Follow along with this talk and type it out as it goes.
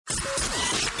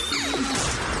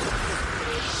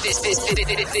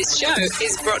This show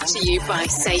is brought to you by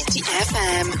Safety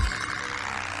FM.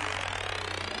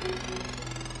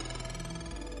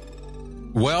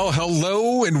 Well,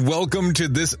 hello and welcome to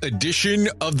this edition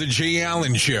of the Jay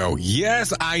Allen Show.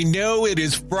 Yes, I know it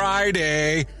is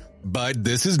Friday, but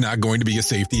this is not going to be a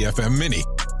Safety FM mini.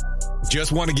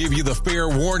 Just want to give you the fair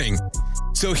warning.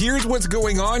 So here's what's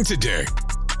going on today.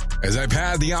 As I've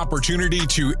had the opportunity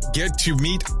to get to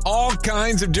meet all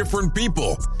kinds of different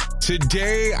people,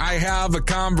 today I have a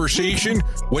conversation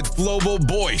with Flobo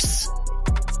Boyce.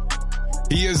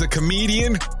 He is a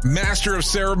comedian, master of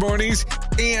ceremonies,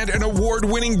 and an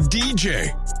award-winning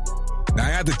DJ. Now, I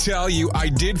have to tell you, I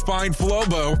did find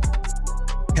Flobo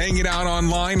hanging out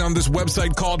online on this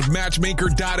website called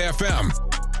matchmaker.fm.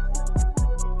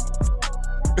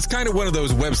 It's kind of one of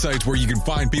those websites where you can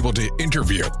find people to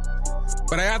interview.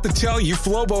 But I have to tell you,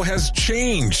 Flobo has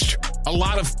changed a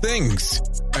lot of things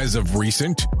as of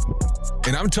recent.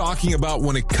 And I'm talking about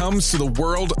when it comes to the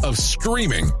world of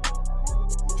streaming.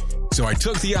 So I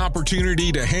took the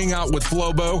opportunity to hang out with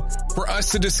Flobo for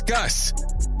us to discuss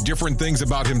different things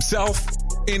about himself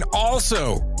and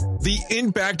also the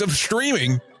impact of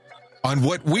streaming on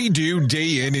what we do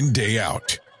day in and day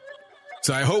out.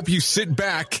 So I hope you sit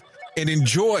back and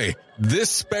enjoy this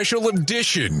special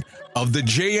edition of the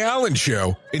Jay Allen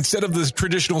Show instead of the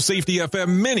traditional Safety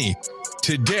FM mini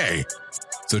today.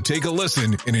 So take a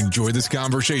listen and enjoy this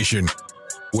conversation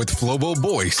with Flobo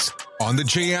Boyce on the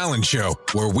Jay Allen Show,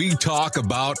 where we talk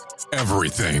about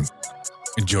everything.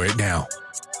 Enjoy it now.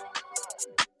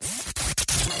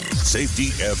 Safety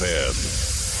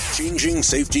FM. Changing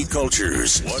safety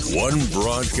cultures. One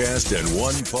broadcast and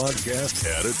one podcast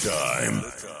at a time.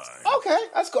 Okay,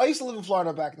 that's cool. I used to live in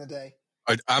Florida back in the day.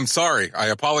 I'm sorry. I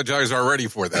apologize already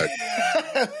for that.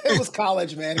 It was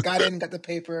college, man. Got in, got the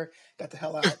paper, got the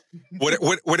hell out.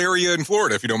 What area in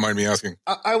Florida, if you don't mind me asking?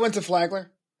 I went to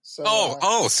Flagler.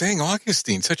 So, St.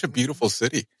 Augustine, such a beautiful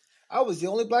city. I was the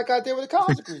only black guy there with a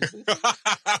college degree.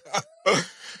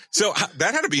 So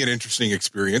that had to be an interesting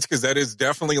experience because that is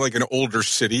definitely like an older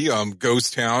city,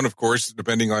 ghost town, of course,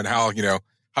 depending on how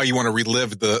you want to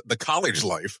relive the college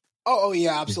life. Oh,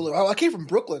 yeah, absolutely. I came from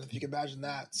Brooklyn, if you can imagine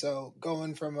that. So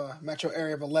going from a metro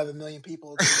area of 11 million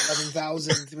people to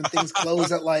 11,000 when things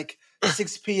close at like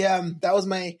 6 p.m., that was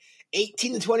my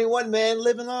 18 to 21, man,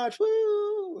 living large.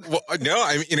 Woo! Well, no,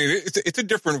 I mean, it's a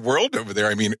different world over there.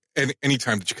 I mean,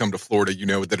 anytime that you come to Florida, you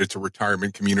know that it's a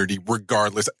retirement community,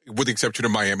 regardless, with the exception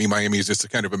of Miami. Miami is just a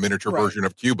kind of a miniature version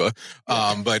of Cuba.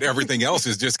 But everything else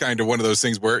is just kind of one of those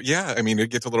things where, I mean, it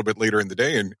gets a little bit later in the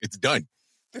day and it's done.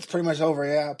 It's pretty much over,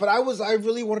 yeah. But I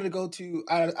really wanted to go to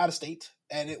out of state,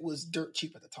 and it was dirt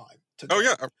cheap at the time.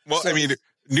 Well, so, I mean,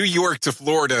 New York to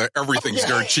Florida, everything's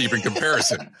dirt cheap in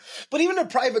comparison. But even a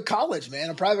private college,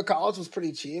 man, was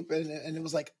pretty cheap, and it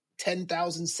was like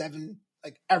 $10,007,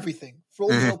 like everything, full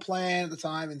meal plan at the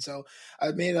time. And so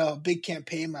I made a big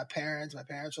campaign. My parents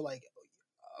were like,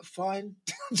 fine.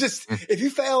 Just if you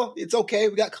fail, it's okay.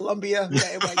 We got Columbia, we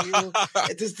got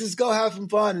NYU. just go have some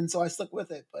fun. And so I stuck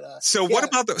with it. But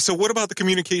what about the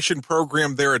communication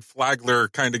program there at Flagler?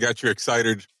 Kind of got you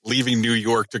excited leaving New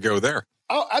York to go there?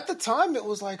 Oh, at the time it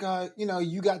was like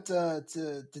you got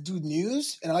to do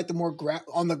news, and I like the more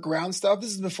on the ground stuff. This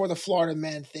is before the Florida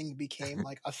Man thing became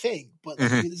like a thing. But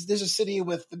there's a city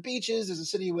with the beaches. There's a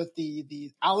city with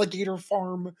the alligator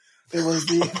farm. There was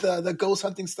the ghost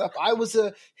hunting stuff. I was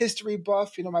a history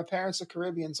buff. My parents are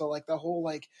Caribbean, so like the whole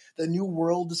like the New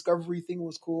World discovery thing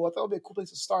was cool. I thought it would be a cool place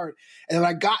to start. And when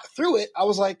I got through it, I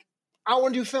was like, I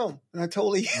want to do film. And I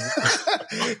totally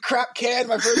crap canned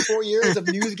my first 4 years of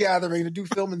news gathering to do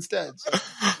film instead.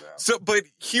 But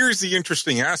here's the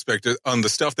interesting aspect on the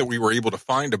stuff that we were able to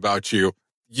find about you.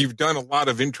 You've done a lot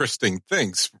of interesting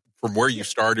things from where you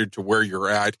started to where you're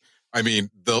at. I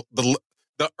mean, the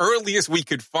earliest we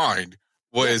could find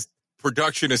was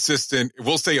production assistant.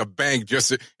 We'll say a bank,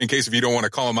 just in case if you don't want to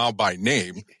call them out by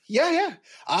name. Yeah.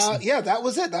 That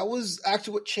was it. That was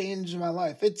actually what changed my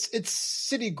life. It's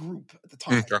Citigroup at the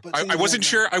time. But I wasn't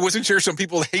sure. I wasn't sure. Some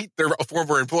people hate their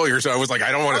former employer, so I was like,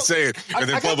 I don't want to say it. And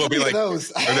then Flobo will be like,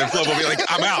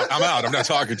 I'm out. I'm not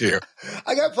talking to you.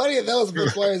 I got plenty of those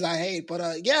employers I hate. But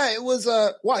it was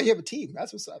wow. You have a team.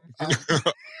 That's what's up.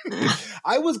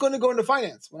 I was going to go into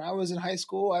finance when I was in high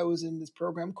school. I was in this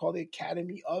program called the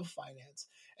Academy of Finance.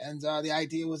 And the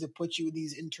idea was to put you in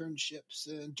these internships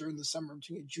during the summer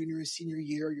between your junior and senior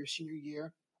year or your senior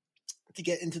year. to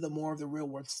get into the more of the real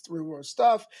world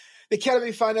stuff. The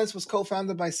Academy Finance was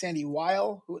co-founded by Sandy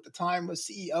Weil, who at the time was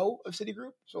CEO of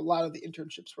Citigroup. So a lot of the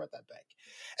internships were at that bank.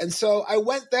 And so I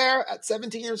went there at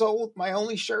 17 years old, my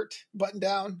only shirt buttoned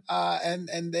down.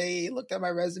 And they looked at my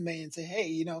resume and said, hey,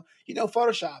 you know,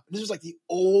 Photoshop. And this was like the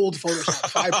old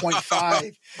Photoshop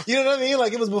 5.5. You know what I mean?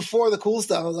 Like it was before the cool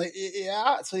stuff. I was like,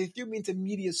 yeah. So they threw me into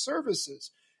media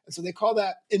services. And so they call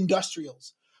that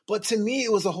industrials. But to me,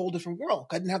 it was a whole different world.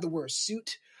 I didn't have to wear a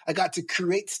suit. I got to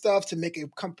create stuff to make a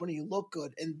company look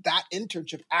good. And that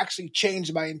internship actually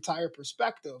changed my entire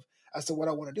perspective as to what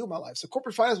I want to do in my life. So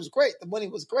corporate finance was great. The money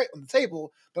was great on the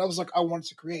table, but I was like, I wanted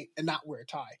to create and not wear a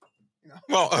tie. You know?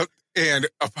 Well, and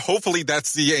hopefully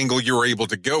that's the angle you were able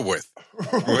to go with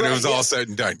when it was all said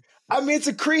and done. I mean, it's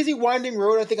a crazy winding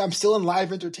road. I think I'm still in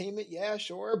live entertainment. Yeah,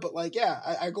 sure. But like,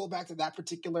 yeah, I go back to that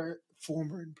particular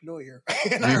former employer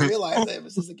and I realized that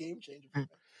this is a game changer for me.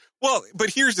 Well, but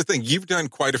here's the thing. You've done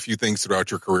quite a few things throughout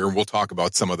your career, and we'll talk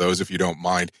about some of those if you don't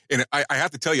mind. And I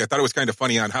have to tell you, I thought it was kind of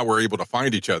funny on how we're able to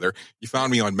find each other. You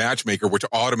found me on Matchmaker, which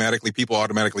people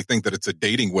automatically think that it's a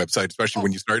dating website, especially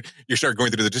when you start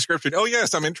going through the description. Oh,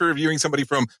 yes, I'm interviewing somebody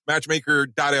from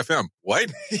matchmaker.fm.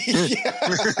 What?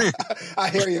 Yeah. I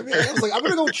hear you, man. I was like, I'm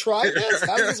going to go try this.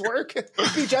 How does this work?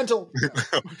 Be gentle.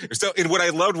 So, and what I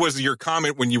loved was your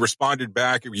comment when you responded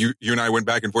back. You and I went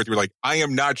back and forth. You were like, I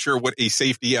am not sure what a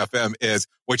safety FM is,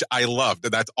 which I loved.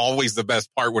 That's always the best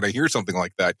part when I hear something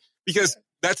like that, because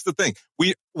that's the thing.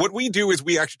 What we do is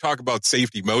we actually talk about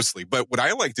safety mostly, but what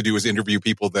I like to do is interview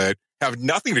people that have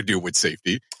nothing to do with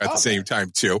safety at the same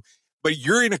time too. But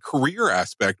you're in a career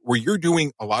aspect where you're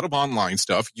doing a lot of online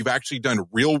stuff. You've actually done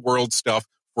real world stuff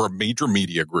for a major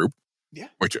media group. Yeah,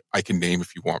 which I can name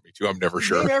if you want me to. I'm never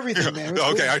sure. Name everything, man.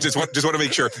 Okay, I just want to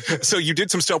make sure. So you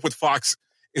did some stuff with Fox.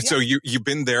 And so you've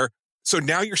been there. So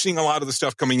now you're seeing a lot of the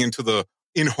stuff coming into the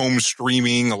in-home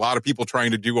streaming, a lot of people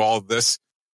trying to do all of this.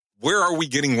 Where are we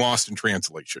getting lost in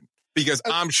translation? Because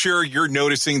I'm sure you're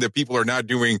noticing that people are not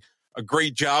doing a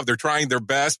great job. They're trying their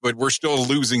best, but we're still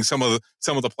losing some of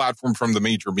the platform from the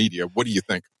major media. What do you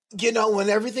think? You know, when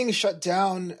everything shut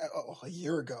down a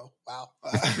year ago, wow,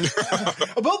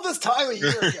 about this time a year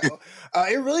ago,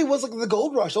 it really was like the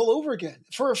gold rush all over again.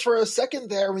 For a second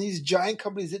there, when these giant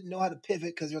companies didn't know how to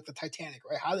pivot because they're at the Titanic,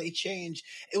 right? How they change.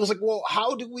 It was like, well,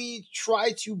 how do we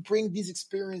try to bring these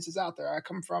experiences out there?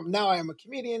 Now I am a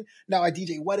comedian. Now I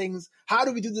DJ weddings. How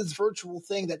do we do this virtual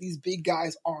thing that these big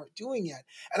guys aren't doing yet?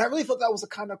 And I really thought that was a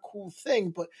kind of cool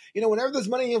thing. But, you know, whenever there's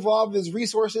money involved, there's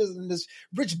resources and there's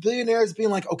rich billionaires being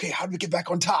like, okay, how do we get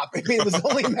back on top? I mean, it was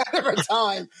only a matter of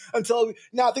time until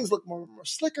now things look more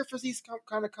slicker for these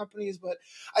kind of companies. But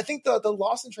I think the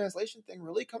loss in translation thing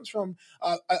really comes from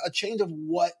a change of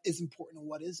what is important and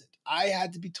what isn't. I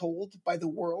had to be told by the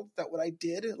world that what I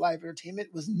did at live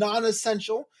entertainment was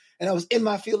non-essential, and I was in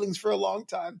my feelings for a long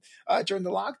time during the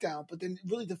lockdown, but then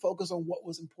really to focus on what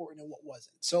was important and what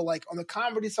wasn't. So like on the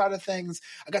comedy side of things,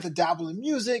 I got to dabble in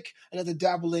music, I got to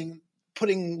dabble in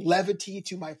putting levity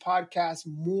to my podcast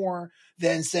more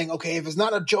than saying, okay, if it's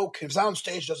not a joke, if it's on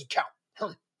stage, it doesn't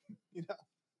count. You know?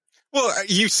 Well,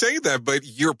 you say that, but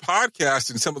your podcast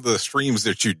and some of the streams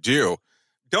that you do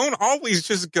don't always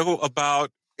just go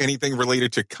about anything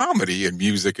related to comedy and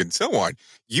music and so on.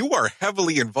 You are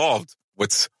heavily involved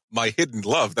with my hidden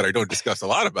love that I don't discuss a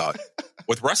lot about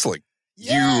with wrestling.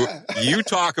 Yeah. You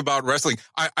talk about wrestling.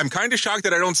 I'm kind of shocked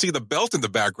that I don't see the belt in the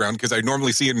background because I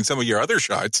normally see it in some of your other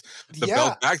shots. The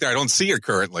belt back there, I don't see it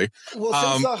currently. Well,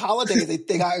 since the holiday,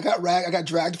 I got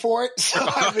dragged for it, so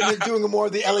I've been doing more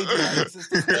of the LED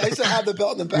system. I used to have the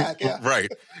belt in the back. Yeah,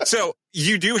 right. So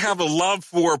you do have a love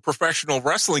for professional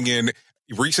wrestling. And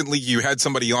recently, you had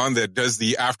somebody on that does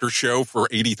the after show for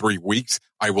 83 weeks.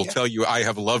 I will tell you, I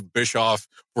have loved Bischoff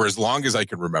for as long as I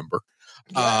can remember.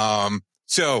 Yeah.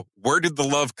 So where did the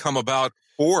love come about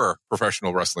for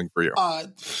professional wrestling for you?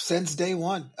 Since day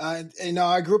one.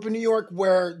 I grew up in New York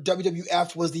where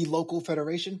WWF was the local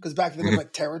federation because back then they were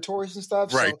like territories and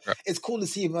stuff. Right. So it's cool to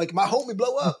see like my homie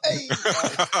blow up. Hey.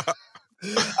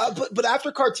 But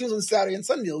after cartoons on Saturday and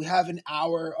Sunday, we have an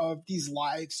hour of these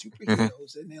live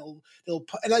superheroes, and they'll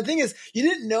and the thing is, you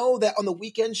didn't know that on the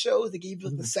weekend shows they gave you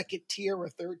like the second tier or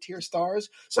third tier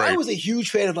stars. So I was a huge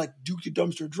fan of like Duke the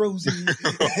Dumpster Drozy,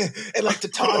 and like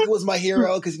Tatanka was my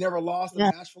hero because he never lost a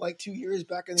match for like 2 years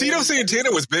back in. So you know,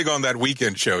 Santana was big on that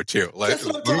weekend show too. Like, that's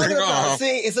what I'm talking about.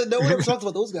 See, it's no one ever talks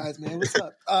about those guys, man. What's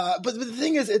up? But the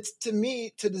thing is, it's to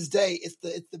me to this day, it's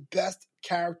the best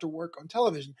character work on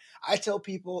television. I tell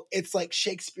people it's like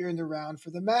Shakespeare in the round for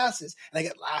the masses, and I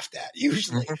get laughed at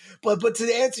usually. But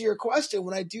to answer your question,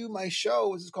 when I do my show,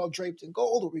 which is called Draped in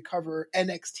Gold, where we cover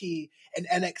NXT and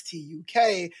NXT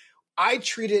UK, I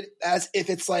treat it as if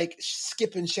it's like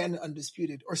Skip and Shannon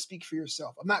Undisputed or Speak for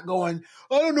Yourself. I'm not going,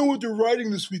 I don't know what they're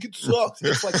writing this week. It sucks.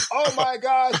 It's like, oh my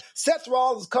gosh, Seth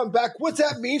Rollins come back. What's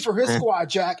that mean for his squad,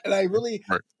 Jack? And I really,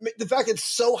 the fact it's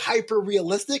so hyper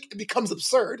realistic, it becomes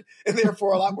absurd and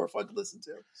therefore a lot more fun to listen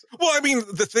to. So. Well, I mean,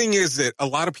 the thing is that a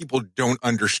lot of people don't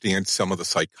understand some of the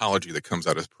psychology that comes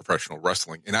out of professional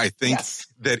wrestling. And I think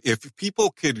that if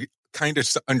people could kind of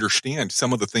understand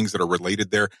some of the things that are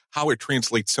related there, how it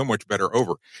translates so much better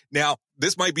over. Now,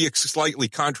 this might be slightly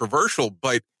controversial,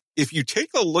 but if you take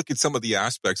a look at some of the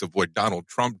aspects of what Donald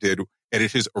Trump did at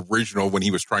his original, when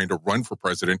he was trying to run for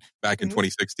president back in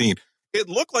 2016, it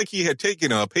looked like he had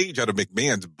taken a page out of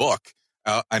McMahon's book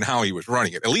on how he was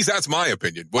running it. At least that's my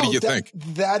opinion. What do you think?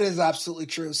 That is absolutely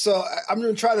true. So I'm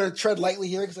going to try to tread lightly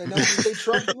here because I know when you say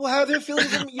Trump, people have their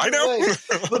feelings in either way.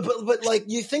 But like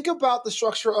you think about the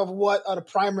structure of what the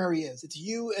primary is. It's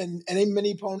you and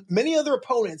many other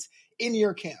opponents in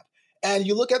your camp. And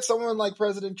you look at someone like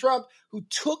President Trump who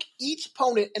took each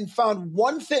opponent and found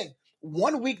one thing,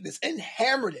 one weakness, and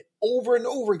hammered it over and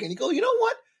over again. You go, you know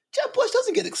what? Jeb Bush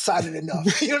doesn't get excited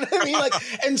enough. You know what I mean? Like,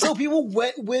 and so people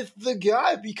went with the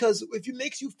guy because if it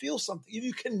makes you feel something, if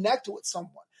you connect with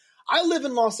someone. I live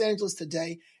in Los Angeles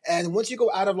today, and once you go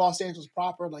out of Los Angeles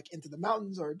proper, like into the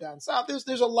mountains or down south,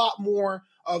 there's a lot more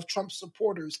of Trump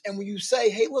supporters. And when you say,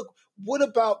 hey, look, what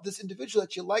about this individual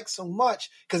that you like so much?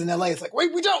 Because in LA, it's like,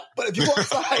 wait, we don't. But if you go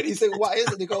outside, you say, why is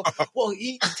it? They go, well,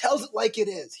 he tells it like it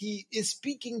is. He is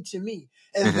speaking to me.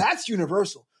 And that's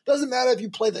universal. Doesn't matter if you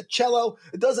play the cello.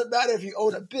 It doesn't matter if you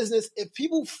own a business. If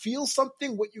people feel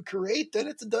something, what you create, then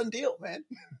it's a done deal, man.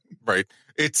 Right.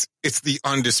 It's the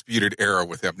undisputed era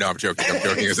with him. No, I'm joking.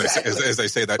 Exactly. as I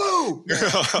say that.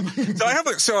 So I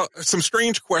have some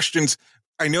strange questions.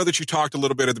 I know that you talked a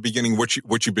little bit at the beginning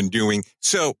what you've been doing.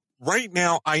 So right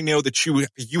now, I know that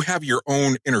you have your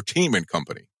own entertainment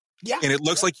company. Yeah. And it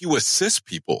looks like you assist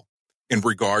people in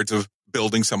regards of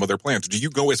building some of their plans. Do you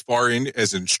go as far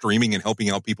as in streaming and helping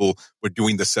out people with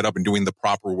doing the setup and doing the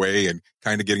proper way and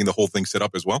kind of getting the whole thing set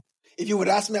up as well? If you would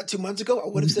ask me that 2 months ago, I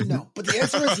would have said no. But the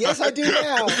answer is yes, I do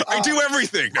now. I do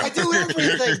everything. I do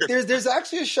everything. There's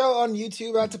actually a show on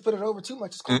YouTube. I had to put it over too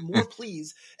much. It's called More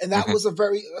Please. And that was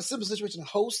a simple situation. A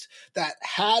host that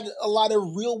had a lot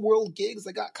of real world gigs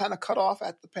that got kind of cut off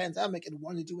at the pandemic and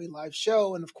wanted to do a live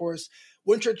show. And of course,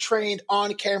 once you're trained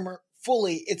on camera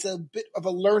fully, it's a bit of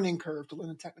a learning curve to learn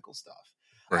the technical stuff.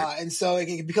 Right. And so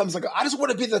it becomes like, I just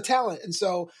want to be the talent. And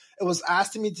so it was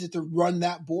asked of me to run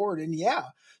that board. And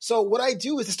so what I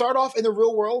do is to start off in the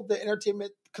real world, the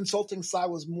entertainment consulting side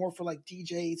was more for like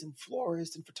DJs and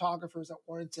florists and photographers that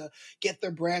wanted to get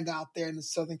their brand out there in the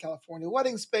Southern California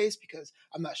wedding space, because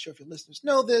I'm not sure if your listeners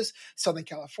know this, Southern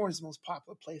California is the most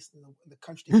popular place in the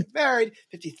country to get married,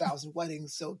 50,000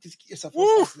 weddings. So just get yourself a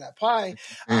slice of that pie.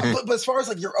 But as far as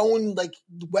like your own like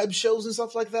web shows and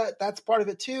stuff like that, that's part of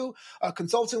it too.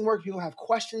 Consulting work, people have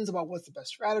questions about what's the best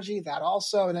strategy, that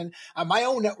also. And then my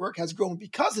own network has grown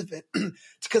because of it,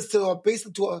 because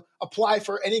to apply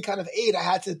for any kind of aid, I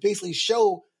had to basically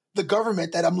show the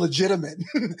government that I'm legitimate.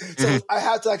 So I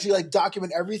had to actually like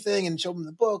document everything and show them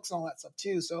the books and all that stuff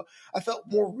too. So I felt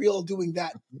more real doing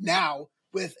that now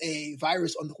with a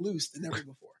virus on the loose than ever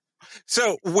before.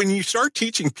 So when you start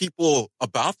teaching people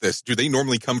about this, do they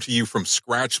normally come to you from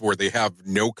scratch where they have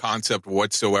no concept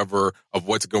whatsoever of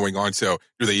what's going on? So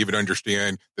do they even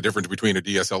understand the difference between a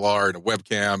DSLR and a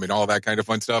webcam and all that kind of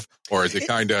fun stuff? Or is it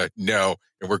kind of no,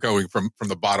 and we're going from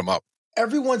the bottom up?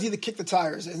 Everyone's either kicked the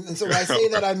tires. And so when I say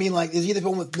that, I mean like there's either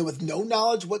one with no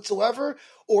knowledge whatsoever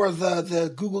or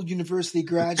the Google University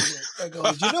graduate that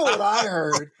goes, you know what I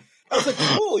heard? I was like,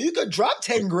 cool, you could drop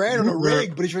 10 grand on a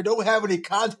rig, but if you don't have any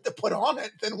content to put on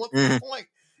it, then what's the point?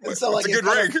 And so like, it's a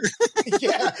good rig.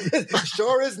 Yeah, it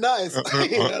sure is nice.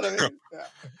 You know what I mean? Yeah.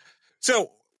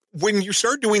 So when you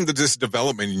start doing this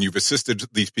development and you've assisted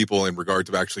these people in regards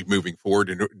of actually moving forward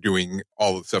and doing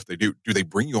all of the stuff they do they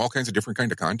bring you all kinds of different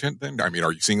kind of content then? I mean,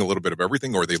 are you seeing a little bit of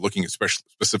everything, or are they looking at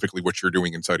specifically what you're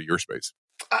doing inside of your space?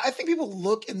 I think people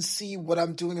look and see what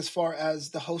I'm doing as far as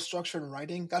the host structure and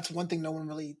writing. That's one thing no one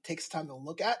really takes time to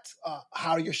look at,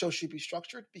 how your show should be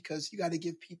structured, because you got to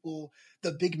give people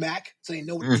the Big Mac so they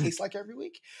know what it tastes like every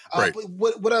week. Right. But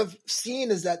what I've seen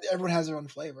is that everyone has their own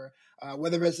flavor.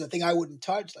 Whether it's a thing I wouldn't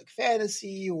touch, like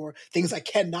fantasy, or things I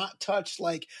cannot touch,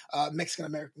 like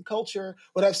Mexican-American culture.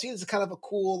 What I've seen is kind of a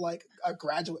cool, like a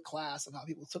graduate class of how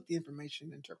people took the information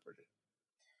and interpreted it.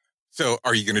 So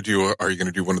are you going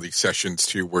to do one of these sessions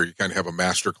too, where you kind of have a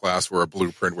master class or a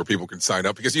blueprint where people can sign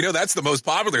up? Because, that's the most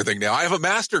popular thing now. I have a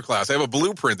master class. I have a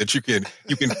blueprint that you can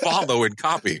follow and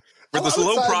copy for this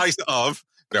low price of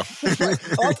No.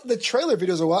 The trailer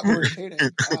videos are a lot more entertaining.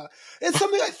 It's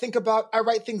something I think about. I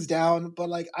write things down, but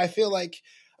like I feel like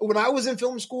when I was in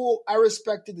film school, I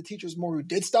respected the teachers more who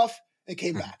did stuff and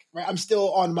came back. Right, I'm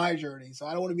still on my journey, so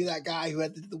I don't want to be that guy who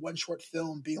had the one short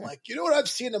film being like, you know what I've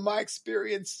seen in my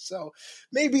experience. So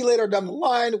maybe later down the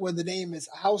line when the name is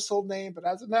a household name, but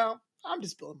as of now, I'm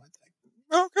just building my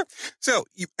thing. Okay. So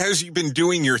as you've been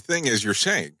doing your thing, as you're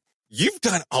saying, you've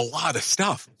done a lot of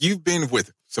stuff. You've been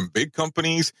with some big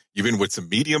companies. You've been with some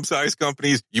medium-sized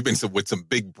companies. You've been with some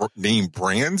big name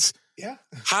brands. Yeah.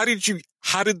 How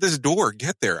did this door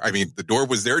get there? I mean, the door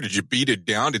was there. Did you beat it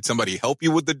down? Did somebody help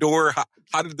you with the door?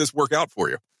 How did this work out for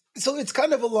you? So it's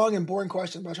kind of a long and boring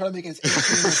question, but I'll try to make it as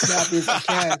interesting and snappy as I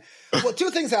can. Well, two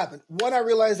things happened. One, I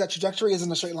realized that trajectory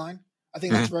isn't a straight line. I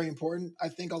think that's very important. I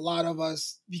think a lot of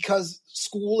us, because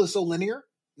school is so linear,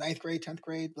 9th grade, 10th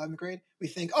grade, 11th grade, we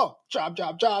think, oh, job,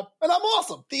 and I'm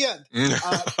awesome. The end.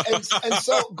 And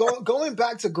so going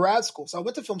back to grad school, so I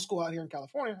went to film school out here in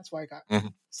California. That's why I got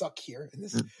stuck here in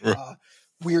this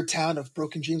weird town of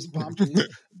broken dreams and palm trees.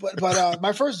 But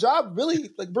my first job, really,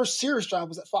 like first serious job,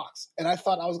 was at Fox. And I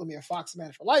thought I was going to be a Fox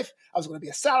man for life. I was going to be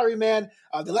a salary man.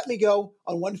 They let me go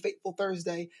on one fateful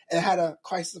Thursday, and I had a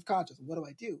crisis of conscience. What do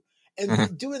I do?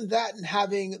 And doing that and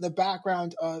having the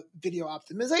background of video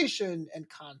optimization and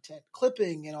content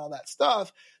clipping and all that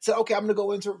stuff, said, okay, I'm going to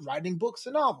go into writing books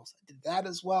and novels. I did that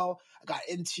as well. I got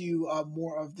into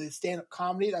more of the stand-up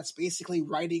comedy. That's basically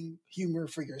writing humor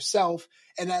for yourself.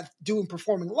 And that doing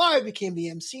performing live became the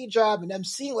MC job, and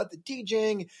MCing led to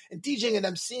DJing, and DJing and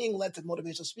MCing led to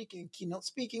motivational speaking and keynote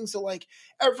speaking. So like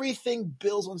everything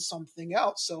builds on something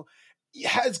else. So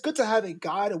yeah, it's good to have a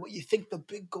guide of what you think the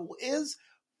big goal is,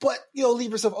 but, you know,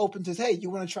 leave yourself open to, hey, you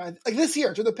want to try, like this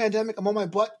year, during the pandemic, I'm on my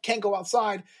butt, can't go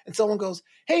outside. And someone goes,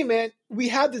 hey, man, we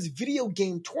have this video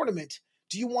game tournament.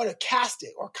 Do you want to cast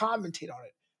it or commentate on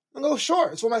it? I go, sure.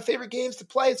 It's one of my favorite games to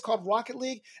play. It's called Rocket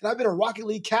League. And I've been a Rocket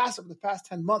League caster for the past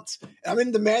 10 months. And I'm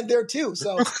in demand there too.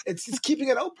 So it's just keeping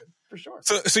it open for sure.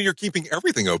 So you're keeping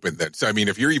everything open then. So, I mean,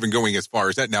 if you're even going as far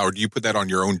as that now, or do you put that on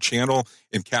your own channel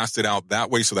and cast it out that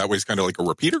way? So that way it's kind of like a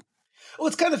repeater? Well,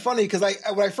 it's kind of funny because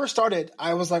when I first started,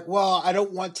 I was like, well, I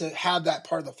don't want to have that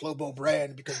part of the Flobo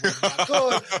brand because what if I'm not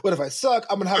good? What if I suck?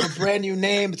 I'm going to have a brand new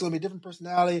name. It's going to be a different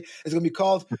personality. It's going to be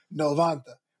called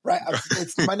Novanta, right?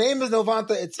 My name is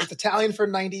Novanta. It's Italian for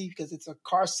 90 because it's a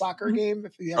car soccer game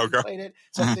if you haven't played it.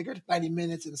 So I figured 90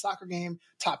 minutes in a soccer game,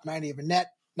 top 90 of a net,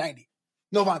 90.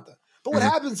 Novanta. But what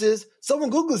happens is someone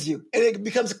Googles you and it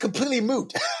becomes completely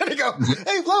moot. And they go,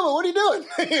 hey, Flobo, what are you doing?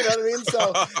 You know what I mean?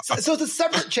 So it's a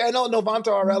separate channel, Novanta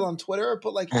RL on Twitter,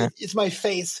 but like it's my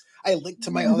face. I link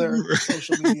to my other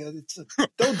social media.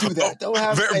 Don't do that. Don't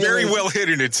have very well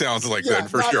hidden. It sounds like that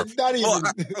for sure. Not even.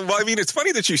 Well, I mean, it's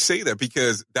funny that you say that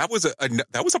because that was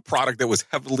a product that was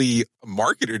heavily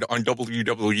marketed on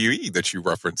WWE that you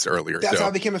referenced earlier. That's how I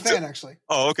became a fan, actually.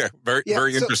 Oh, okay.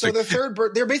 Very interesting. So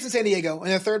they're based in San Diego, and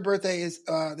their third birthday is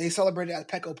they celebrated at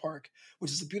Petco Park,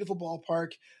 which is a beautiful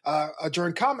ballpark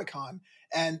during Comic-Con,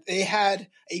 and they had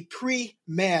a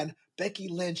pre-man Becky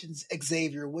Lynch and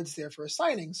Xavier Woods there for a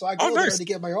signing. So I go there to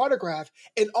get my autograph.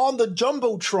 And on the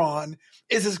Jumbotron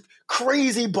is this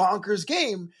crazy bonkers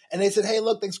game. And they said, hey,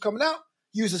 look, thanks for coming out.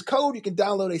 Use this code. You can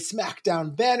download a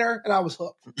SmackDown banner. And I was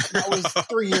hooked. That was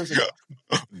 3 years ago.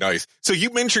 Nice. So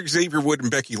you mentioned Xavier Wood and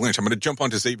Becky Lynch. I'm going to jump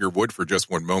onto Xavier Wood for just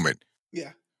one moment.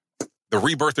 Yeah. The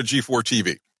rebirth of G4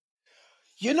 TV.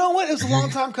 You know what? It was a long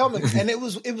time coming. And it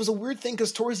was a weird thing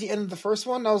because towards the end of the first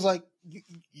one, I was like,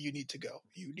 you need to go.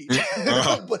 You need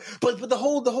to. but the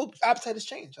whole appetite has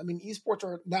changed. I mean, esports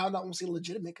are now not only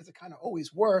legitimate because they kind of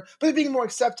always were, but they're being more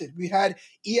accepted. We had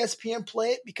ESPN play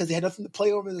it because they had nothing to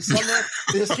play over the summer.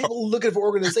 There's people looking for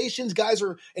organizations. Guys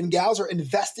and gals are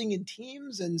investing in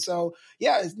teams. And so,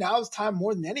 yeah, now it's time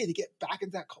more than any to get back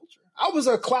into that culture. I was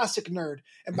a classic nerd.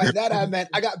 And by that, I meant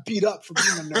I got beat up for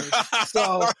being a nerd.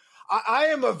 So I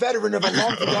am a veteran of a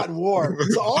long forgotten war.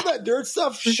 So all that nerd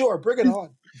stuff, sure, bring it on.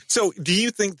 So do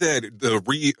you think that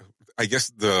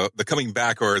the coming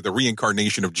back or the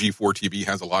reincarnation of G4 TV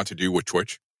has a lot to do with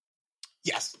Twitch?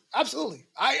 Yes, absolutely.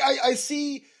 I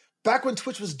see back when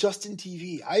Twitch was just in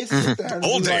TV. I used to sit there and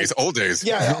old days.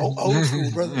 Yeah, old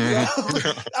school, brother. I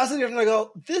was sitting there and I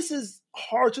go, this is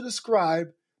hard to describe,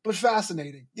 but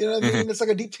fascinating. You know what I mean? It's like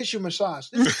a deep tissue massage.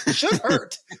 It should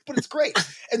hurt, but it's great.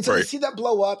 And so to see that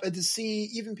blow up and to see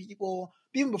even people,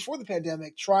 even before the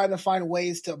pandemic, try to find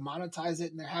ways to monetize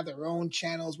it and have their own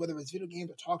channels, whether it's video games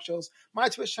or talk shows. My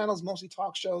Twitch channel is mostly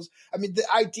talk shows. I mean, the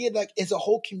idea that it's a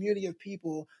whole community of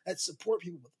people that support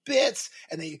people with bits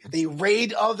and they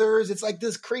raid others. It's like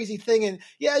this crazy thing. And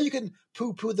yeah, you can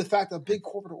poo-poo the fact that big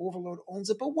corporate overload owns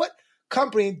it, but what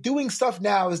company doing stuff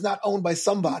now is not owned by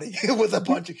somebody with a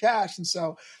bunch of cash. And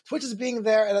so Twitch is being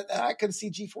there, and I can see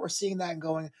G4 seeing that and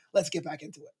going, let's get back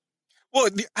into it. Well,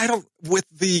 with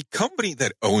the company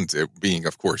that owns it being,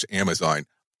 of course, Amazon,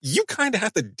 you kind of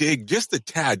have to dig just a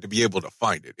tad to be able to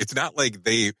find it. It's not like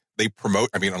they promote,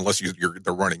 I mean, unless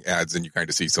they're running ads and you kind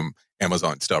of see some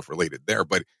Amazon stuff related there,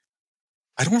 but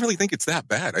I don't really think it's that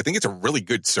bad. I think it's a really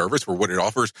good service for what it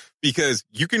offers because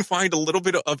you can find a little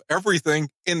bit of everything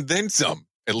and then some,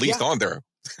 at least on there.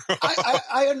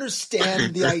 I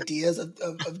understand the ideas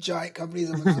of giant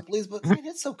companies and monopolies, but man,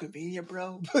 it's so convenient,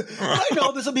 bro. I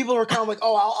know there's some people who are kind of like,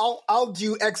 oh, I'll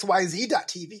do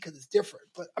XYZ.TV because it's different.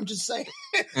 But I'm just saying,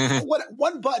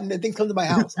 one button and things come to my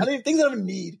house. Things I don't even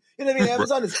need. You know what I mean?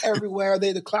 Amazon is everywhere.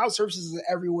 The cloud services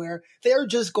are everywhere. They're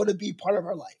just going to be part of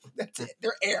our life. That's it.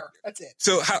 They're air. That's it.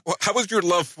 So how was your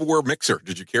love for Mixer?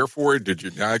 Did you care for it? Did you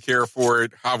not care for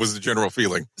it? How was the general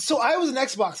feeling? So I was an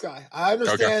Xbox guy. I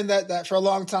understand that for a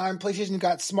long time, PlayStation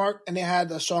got smart and they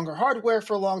had a stronger hardware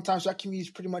for a long time. So that community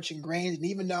is pretty much ingrained. And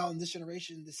even now in this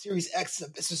generation, the Series X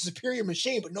is a superior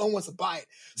machine, but no one wants to buy it.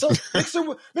 So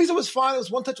Mixer was fine. It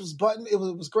was one touch was button. It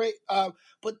was great.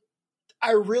 But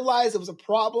I realized it was a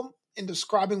problem in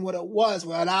describing what it was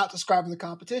without describing the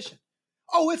competition.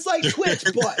 Oh, it's like Twitch,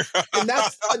 but and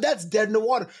that's dead in the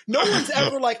water. No one's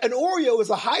ever like an Oreo is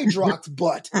a Hydrox,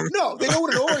 but no, they know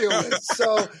what an Oreo is.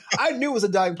 So I knew it was a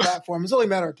dying platform. It's only a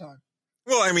matter of time.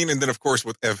 Well, I mean, and then of course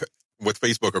with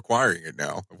Facebook acquiring it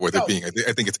now, with it being,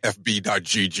 I think it's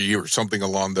FB.GG or something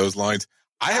along those lines.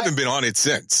 I haven't been on it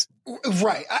since.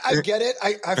 Right. I get it.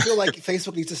 I feel like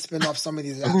Facebook needs to spin off some of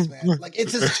these apps, man. Like,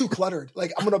 it's just too cluttered.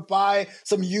 Like, I'm going to buy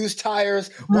some used tires,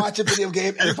 watch a video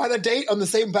game, and find a date on the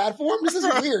same platform? This is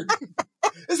weird.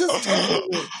 This is totally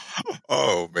weird.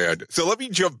 Oh, man. So let me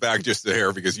jump back just a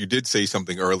hair because you did say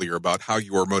something earlier about how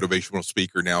you are a motivational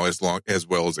speaker now as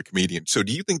well as a comedian. So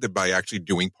do you think that by actually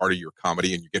doing part of your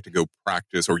comedy and you get to go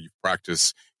practice or you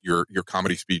practice your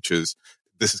comedy speeches,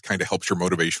 this is kind of helps your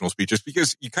motivational speeches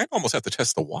because you kind of almost have to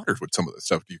test the waters with some of this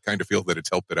stuff. Do you kind of feel that it's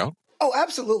helped it out? Oh,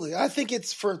 absolutely. I think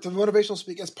it's for the motivational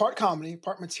speak as part comedy,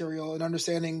 part material, and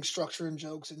understanding structure and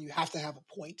jokes. And you have to have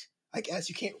a point. I guess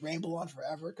you can't ramble on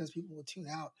forever because people will tune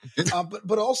out.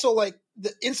 But also like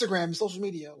the Instagram, social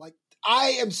media. Like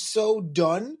I am so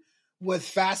done with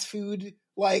fast food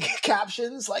like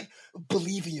captions, like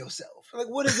believe in yourself. Like,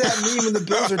 what does that mean when the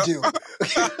bills are due?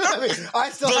 I mean, I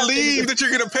still believe that you're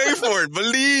going to pay for it.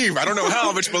 Believe. I don't know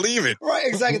how, but believe it. Right,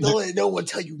 exactly. No one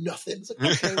tell you nothing. It's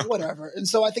like, okay, whatever. And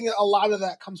so I think a lot of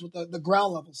that comes with the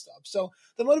ground level stuff. So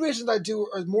the motivations I do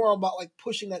are more about like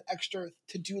pushing that extra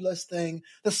to-do list thing,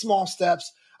 the small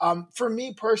steps. For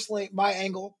me personally, my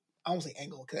angle, I won't say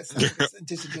angle because that's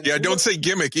disingenuous. Yeah, don't say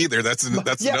gimmick either. That's another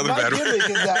bad word. Gimmick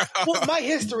is that, well, my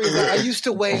history is that I used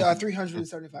to weigh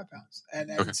 375 pounds.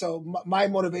 And so my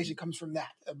motivation comes from that,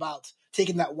 about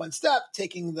taking that one step,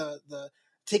 taking the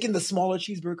smaller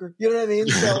cheeseburger. You know what I mean?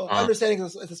 So understanding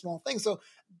it's a small thing. So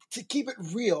to keep it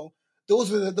real,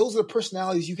 those are the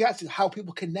personalities you got to how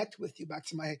people connect with you. Back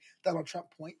to my Donald Trump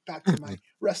point, back to my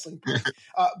wrestling point.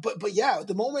 But yeah,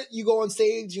 the moment you go on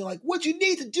stage, you're like, what you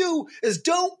need to do is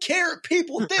don't care what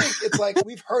people think. It's like,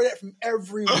 we've heard it from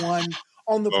everyone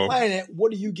on the planet.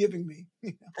 What are you giving me?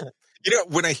 You know,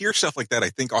 when I hear stuff like that, I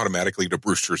think automatically to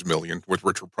Brewster's Million with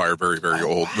Richard Pryor, very, very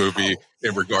old movie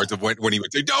in regards of when he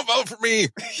would say, don't vote for me.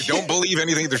 Don't believe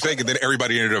anything they're saying. And then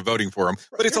everybody ended up voting for him.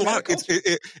 But it's a lot.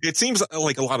 It seems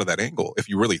like a lot of that angle, if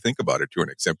you really think about it to an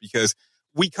extent, because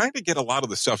we kind of get a lot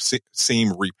of the stuff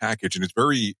same repackaged. And it's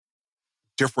very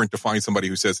different to find somebody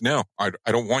who says, no, I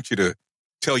don't want you to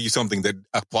tell you something that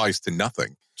applies to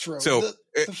nothing. True. So,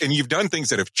 and you've done things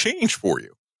that have changed for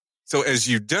you. So as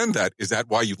you've done that, is that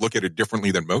why you look at it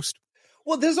differently than most?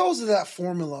 Well, there's also that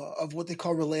formula of what they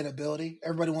call relatability.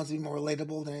 Everybody wants to be more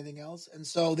relatable than anything else. And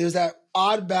so there's that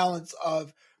odd balance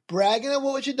of bragging about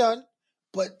what you've done,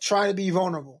 but trying to be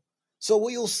vulnerable. So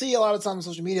what you'll see a lot of times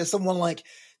on social media is someone like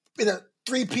in a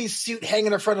 3-piece suit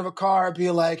hanging in front of a car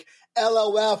being like,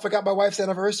 LOL, forgot my wife's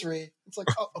anniversary. It's like,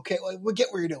 oh, okay, like, we get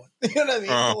what you're doing. You know what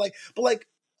I mean? But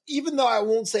even though I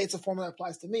won't say it's a formula that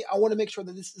applies to me, I want to make sure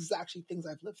that this is actually things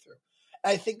I've lived through.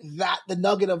 And I think that the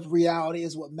nugget of reality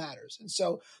is what matters. And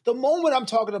so the moment I'm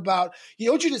talking about,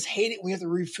 don't you just hate it when you have to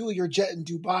refuel your jet in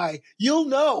Dubai? You'll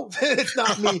know that it's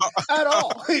not me at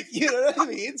all. You know what I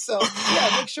mean? So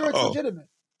yeah, make sure it's legitimate.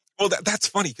 Well, that's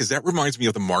funny because that reminds me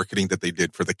of the marketing that they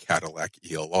did for the Cadillac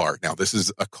ELR. Now, this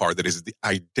is a car that is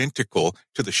identical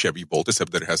to the Chevy Bolt,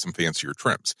 except that it has some fancier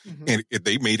trims. Mm-hmm. And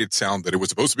they made it sound that it was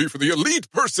supposed to be for the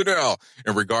elite personnel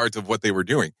in regards of what they were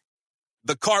doing.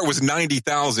 The car was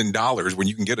 $90,000 when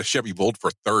you can get a Chevy Bolt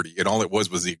for $30,000. And all it was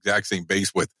the exact same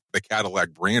base with the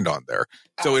Cadillac brand on there.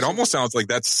 So it almost sounds like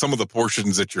that's some of the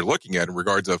portions that you're looking at in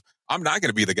regards of, I'm not going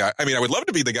to be the guy. I mean, I would love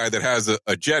to be the guy that has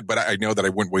a jet, but I know that I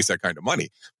wouldn't waste that kind of money.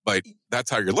 But that's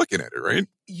how you're looking at it, right?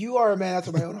 You are a man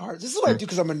after my own heart. This is what I do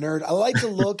because I'm a nerd. I like to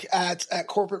look at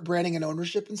corporate branding and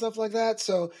ownership and stuff like that.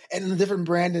 So, and the different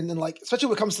brand and like, especially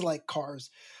when it comes to like cars.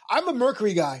 I'm a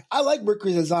Mercury guy. I like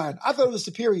Mercury's design. I thought it was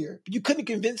superior, but you couldn't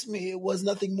convince me it was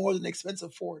nothing more than an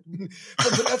expensive Ford.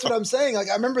 But that's what I'm saying. Like,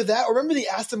 I remember that. Or remember the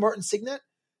Aston Martin Signet?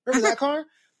 Remember that car?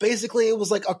 Basically, it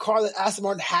was like a car that Aston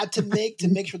Martin had to make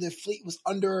sure their fleet was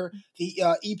under the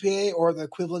EPA or the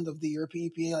equivalent of the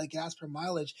European EPA, like gas per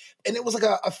mileage. And it was like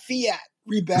a Fiat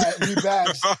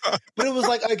rebadged. But it was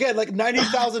like, again, like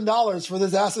 $90,000 for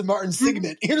this Aston Martin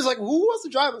Signet. You're just like, who wants to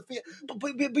drive a Fiat?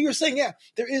 But you're saying, yeah,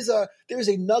 there is a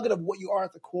nugget of what you are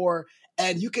at the core,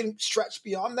 and you can stretch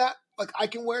beyond that. Like, I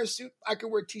can wear a suit, I can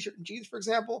wear a t-shirt and jeans, for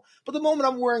example. But the moment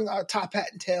I'm wearing a top hat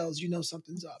and tails, you know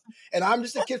something's up. And I'm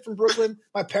just a kid from Brooklyn.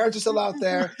 My parents are still out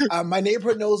there. My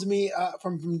neighborhood knows me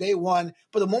from day one.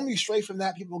 But the moment you stray from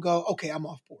that, people go, okay, I'm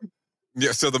off board.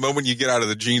 Yeah, so the moment you get out of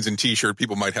the jeans and t-shirt,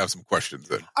 people might have some questions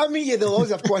then. I mean, yeah, they'll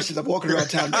always have questions. I'm walking around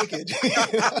town naked.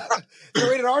 It's a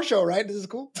rated R show, right? This is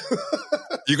cool.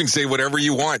 You can say whatever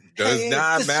you want. Does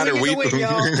not matter. We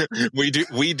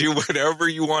do whatever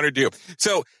you want to do.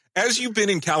 So as you've been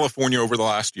in California over the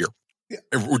last year,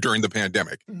 during the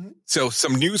pandemic, so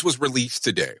some news was released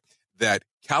today that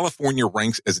California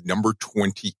ranks as number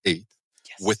 28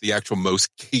 with the actual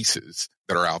most cases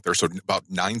that are out there. So about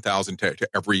 9,000 to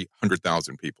every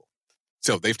 100,000 people.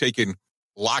 So they've taken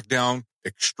lockdown,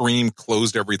 extreme,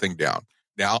 closed everything down.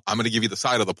 Now I'm going to give you the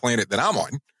side of the planet that I'm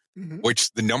on,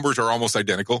 which the numbers are almost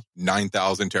identical,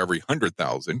 9,000 to every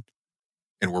 100,000.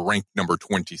 And we're ranked number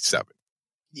 27.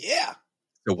 Yeah.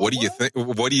 So what do you think?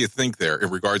 What do you think there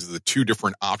in regards to the two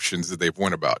different options that they've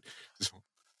went about?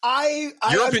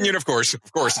 Your opinion, of course.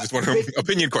 It's one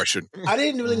opinion question. I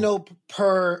didn't really know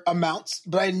per amounts,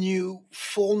 but I knew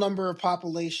full number of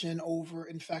population over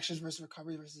infections versus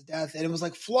recovery versus death. And it was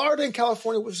like Florida and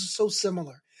California, which is so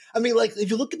similar. I mean, like, if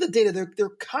you look at the data, they're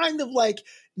kind of like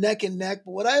neck and neck.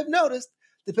 But what I've noticed,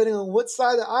 depending on what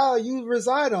side of the aisle you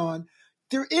reside on,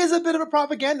 there is a bit of a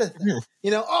propaganda thing.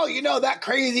 That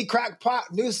crazy crackpot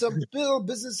Newsom,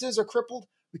 businesses are crippled.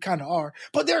 We kind of are,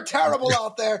 but they're terrible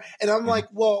out there. And I'm like,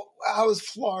 well, how is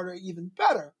Florida even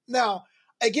better? Now,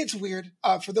 it gets weird.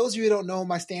 For those of you who don't know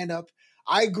my stand-up,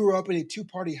 I grew up in a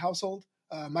two-party household.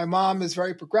 My mom is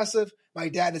very progressive. My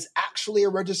dad is actually a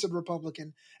registered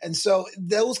Republican. And so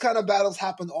those kind of battles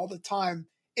happen all the time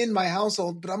in my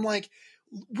household. But I'm like,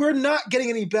 we're not getting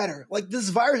any better. Like, this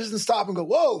virus doesn't stop and go,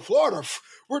 whoa, Florida,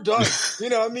 we're done. You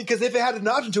know what I mean? Because if it had an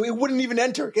option to, it wouldn't even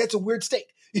enter. It's a weird state.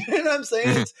 You know what I'm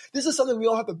saying? This is something we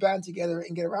all have to band together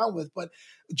and get around with. But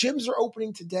gyms are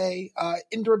opening today.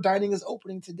 Indoor dining is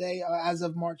opening today as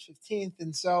of March 15th.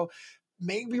 And so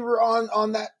maybe we're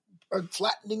on that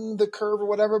flattening the curve or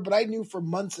whatever. But I knew for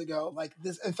months ago, like,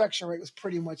 this infection rate was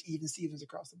pretty much even Stevens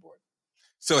across the board.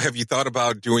 So have you thought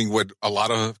about doing what a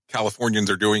lot of Californians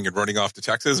are doing and running off to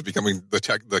Texas, becoming the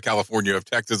California of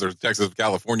Texas or Texas of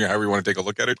California, however you want to take a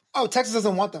look at it? Oh, Texas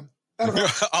doesn't want them. I don't know.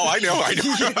 I know.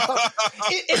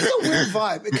 It's a weird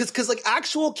vibe because like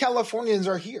actual Californians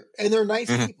are here and they're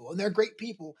nice people and they're great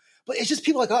people, but it's just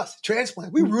people like us,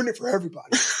 transplant. We ruin it for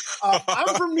everybody.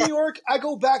 I'm from New York. I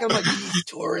go back and I'm like, these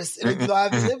tourists, and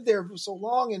I've lived there for so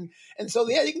long, and so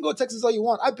yeah, you can go to Texas all you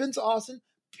want. I've been to Austin,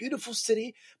 beautiful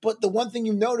city, but the one thing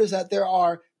you notice that there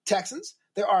are Texans.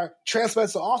 There are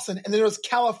transplants to Austin, and then there's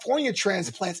California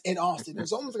transplants in Austin.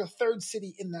 There's almost like a third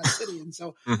city in that city, and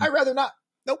so I'd rather not.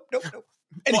 Nope.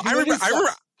 And well,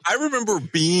 I remember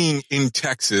being in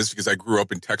Texas because I grew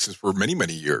up in Texas for many,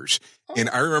 many years. And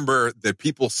I remember that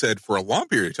people said for a long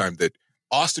period of time that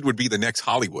Austin would be the next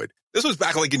Hollywood. This was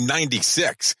back like in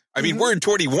 96. I mean, we're in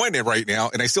 21 right now,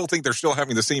 and I still think they're still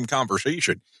having the same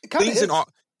conversation.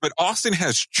 But Austin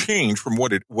has changed from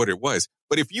what it was.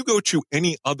 But if you go to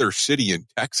any other city in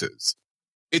Texas,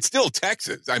 it's still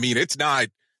Texas. I mean, it's not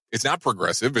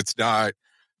progressive. It's not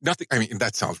nothing. I mean,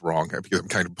 that sounds wrong because I'm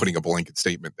kind of putting a blanket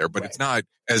statement there, but It's not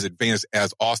as advanced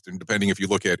as Austin, depending if you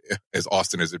look at as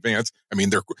Austin as advanced. I mean,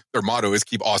 their motto is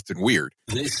keep Austin weird.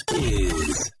 This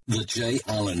is The Jay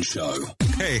Allen Show.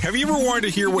 Hey, have you ever wanted to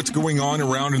hear what's going on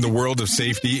around in the world of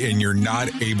safety and you're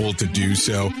not able to do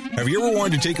so? Have you ever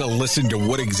wanted to take a listen to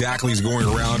what exactly is going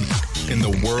around in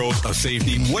the world of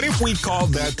safety? What if we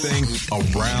called that thing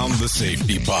Around the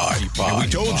Safety Pod? And we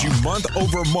told you month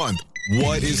over month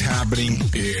what is happening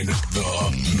in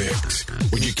the mix.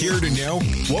 Would you care to know?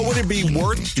 What would it be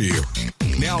worth to you?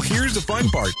 Now, here's the fun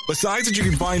part. Besides that you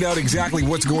can find out exactly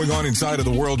what's going on inside of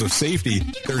the world of safety,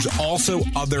 there's also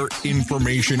other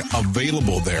information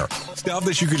available there. Stuff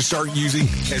that you can start using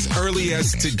as early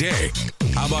as today.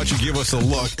 How about you give us a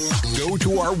look? Go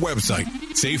to our website,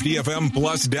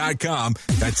 safetyfmplus.com.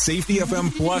 That's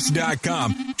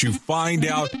safetyfmplus.com to find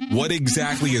out what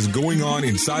exactly is going on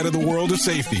inside of the world of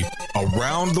safety,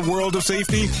 around the world of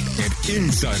safety, and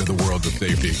inside of the world of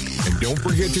safety. And don't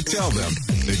forget to tell them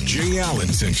that Jay Allen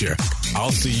sent you.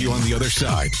 I'll see you on the other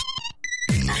side.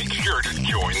 Make sure to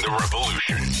join the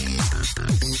revolution.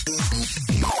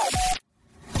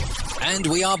 And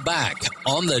we are back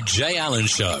on the Jay Allen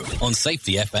Show on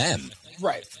Safety FM.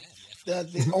 Right.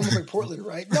 The almost like Portland,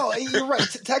 right? No, you're right.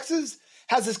 Texas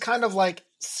has this kind of like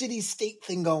city-state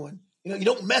thing going. You know, you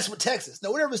don't mess with Texas.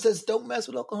 No one ever says, don't mess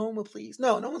with Oklahoma, please.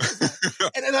 No one says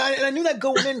that. and I knew that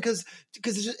going in because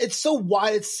it's so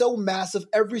wide, it's so massive.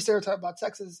 Every stereotype about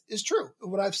Texas is true,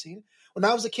 what I've seen. When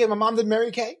I was a kid, my mom did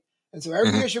Mary Kay. And so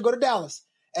every year she'd go to Dallas.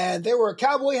 And there were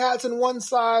cowboy hats on one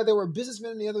side. There were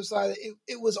businessmen on the other side.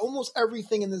 It was almost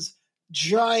everything in this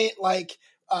giant, like,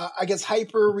 I guess,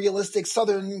 hyper-realistic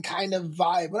Southern kind of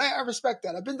vibe. And I respect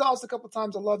that. I've been to Dallas a couple of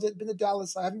times. I loved it. Been to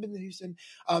Dallas. I haven't been to Houston.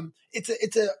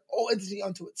 It's a whole entity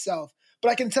unto itself. But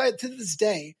I can tell you to this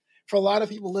day, for a lot of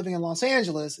people living in Los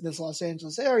Angeles, in this Los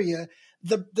Angeles area,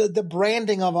 the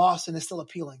branding of Austin is still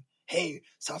appealing. Hey,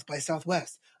 South by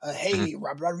Southwest. Hey,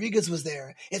 Rob Rodriguez was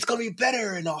there. It's going to be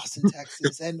better in Austin,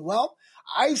 Texas. And, well,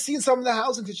 I've seen some of the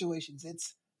housing situations.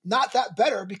 It's not that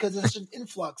better because there's an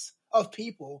influx of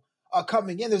people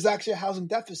coming in. There's actually a housing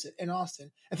deficit in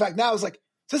Austin. In fact, now it's like,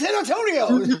 to San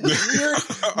Antonio. Weird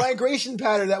migration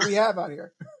pattern that we have out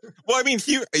here. Well, I mean,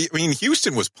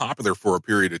 Houston was popular for a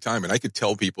period of time, and I could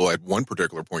tell people at one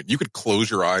particular point, you could close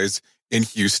your eyes in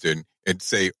Houston and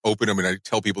say, open them, and I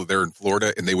tell people they're in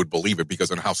Florida, and they would believe it because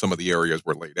of how some of the areas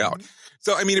were laid out.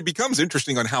 So, I mean, it becomes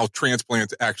interesting on how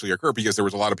transplants actually occur because there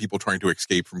was a lot of people trying to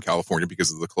escape from California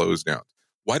because of the close down.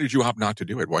 Why did you opt not to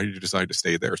do it? Why did you decide to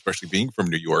stay there, especially being from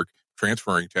New York,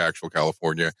 transferring to actual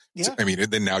California? Yeah. So, I mean,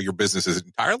 and then now your business has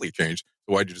entirely changed.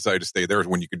 So why did you decide to stay there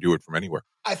when you could do it from anywhere?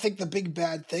 I think the big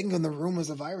bad thing in the room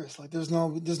was a virus. Like there's not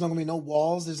going to be no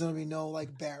walls. There's going to be no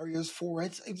like barriers for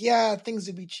it. Yeah, things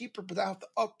would be cheaper, but I have to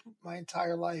uproot my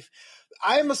entire life.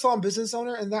 I am a small business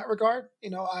owner in that regard.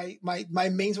 You know, my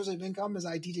main source of income is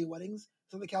I DJ weddings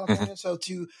in Southern California. So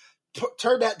to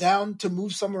turn that down, to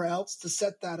move somewhere else, to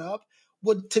set that up,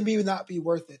 would to me not be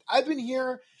worth it. I've been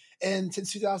here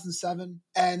since 2007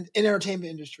 and in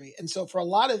entertainment industry. And so for a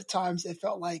lot of times it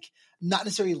felt like not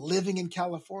necessarily living in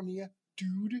California,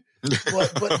 dude,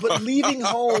 but leaving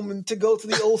home to go to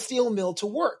the old steel mill to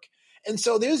work. And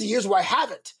so there's years where I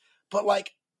haven't, but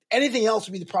like anything else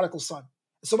would be the prodigal son.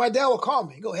 So my dad will call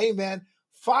me and go, hey man,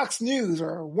 Fox News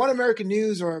or One American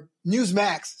News or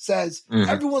Newsmax says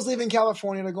everyone's leaving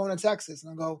California, they're going to Texas.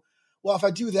 And I go, well, if I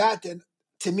do that, then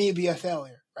to me, it'd be a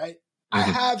failure, right? I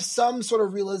have some sort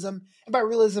of realism. And by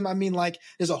realism, I mean like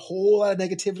there's a whole lot of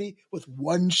negativity with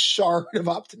one shard of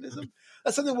optimism.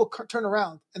 That's something we'll turn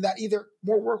around and that either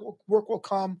more work will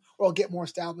come or I'll get more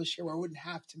established here where I wouldn't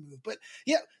have to move. But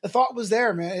yeah, the thought was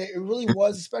there, man. It really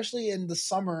was, especially in the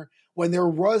summer when there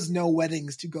was no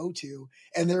weddings to go to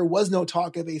and there was no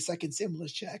talk of a second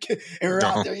stimulus check. And we're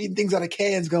out there eating things out of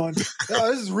cans going,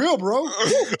 oh, this is real, bro.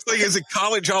 It's like, is it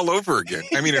college all over again?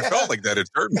 I mean, it felt like that at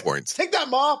certain points. Take that,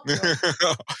 Mom.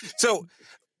 So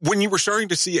when you were starting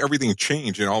to see everything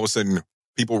change and all of a sudden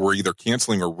people were either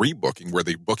canceling or rebooking, were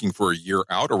they booking for a year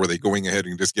out or were they going ahead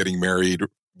and just getting married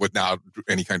without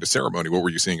any kind of ceremony? What were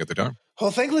you seeing at the time?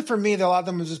 Well, thankfully for me, a lot of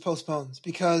them was just postponed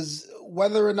because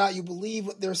whether or not you believe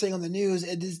what they were saying on the news,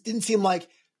 it just didn't seem like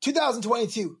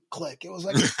 2022 click. It was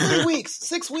like 3 weeks,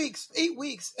 6 weeks, 8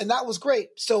 weeks. And that was great.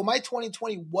 So my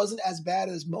 2020 wasn't as bad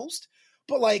as most,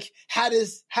 but like had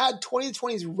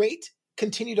 2020's rate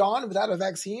continued on without a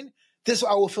vaccine, this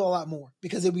I will feel a lot more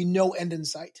because there'd be no end in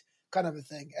sight kind of a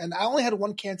thing. And I only had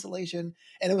one cancellation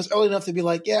and it was early enough to be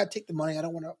like, yeah, take the money. I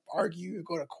don't want to argue or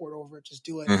go to court over it. Just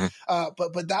do it.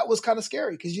 But that was kind of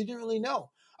scary because you didn't really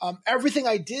know. Everything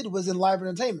I did was in live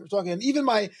entertainment. We're talking even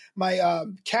my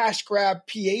cash grab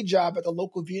PA job at the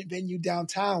local venue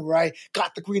downtown where I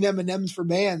got the green M&Ms for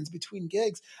bands between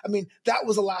gigs. I mean, that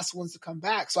was the last ones to come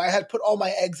back. So I had put all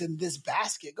my eggs in this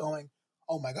basket going,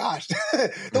 oh my gosh,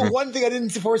 the one thing I didn't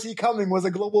foresee coming was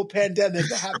a global pandemic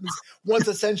that happens once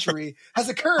a century has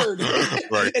occurred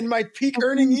in my peak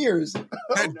earning years.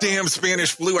 That damn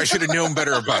Spanish flu, I should have known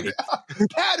better about it.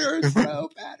 Patterns, bro,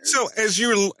 patterns. So as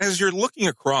you're looking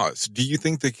across, do you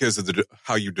think that because of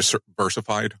how you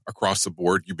diversified across the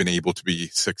board, you've been able to be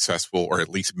successful or at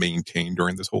least maintain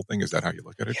during this whole thing? Is that how you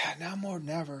look at it? Yeah, now more than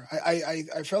ever.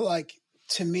 I feel like,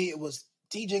 to me, it was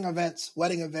DJing events,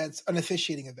 wedding events, and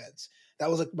officiating events. That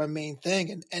was like my main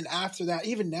thing. And after that,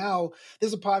 even now,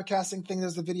 there's a podcasting thing,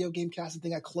 there's the video game casting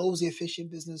thing. I closed the officiant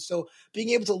business. So being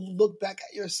able to look back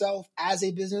at yourself as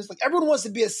a business, like everyone wants to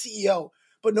be a CEO,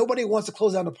 but nobody wants to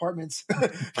close down departments.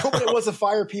 Nobody wants to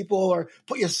fire people or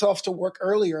put yourself to work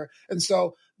earlier. And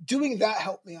so doing that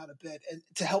helped me out a bit and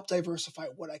to help diversify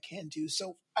what I can do.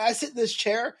 So I sit in this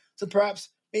chair, so perhaps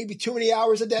maybe too many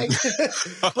hours a day,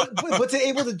 but to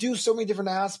able to do so many different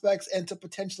aspects and to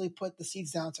potentially put the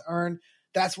seeds down to earn,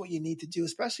 that's what you need to do,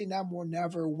 especially now more than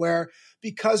ever, where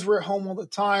because we're at home all the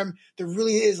time, there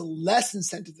really is less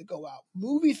incentive to go out.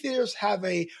 Movie theaters have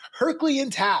a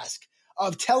Herculean task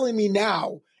of telling me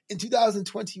now in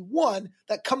 2021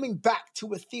 that coming back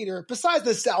to a theater, besides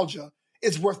nostalgia,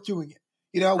 is worth doing it.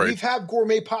 You know, we've had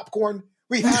gourmet popcorn.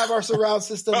 We have our surround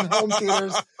system in home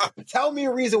theaters. Tell me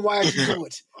a reason why I should do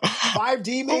it.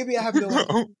 5D, maybe? I have no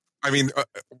idea. I mean,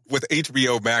 with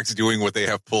HBO Max doing what they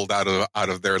have pulled out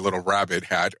of their little rabbit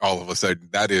hat, all of a sudden,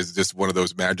 that is just one of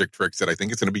those magic tricks that I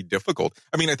think it's going to be difficult.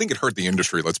 I mean, I think it hurt the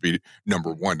industry, let's be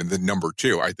number one. And then number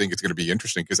two, I think it's going to be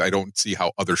interesting because I don't see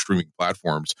how other streaming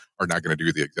platforms are not going to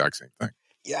do the exact same thing.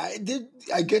 Yeah,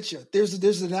 I get you.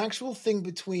 There's an actual thing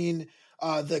between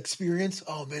the experience.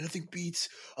 Oh man, nothing beats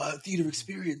theater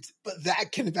experience, but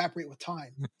that can evaporate with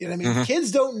time. You know what I mean? Mm-hmm.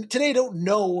 Kids today don't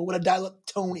know what a dial-up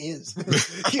tone is.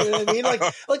 You know what I mean? Like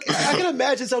I can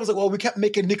imagine someone's like, well, we kept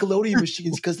making Nickelodeon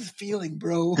machines because the feeling,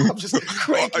 bro. I'm just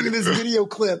cranking this video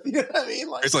clip. You know what I mean?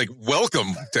 Like, it's like, welcome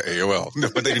to AOL. No,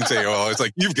 but they didn't say AOL. It's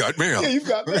like, you've got mail. Yeah, you've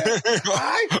got mail.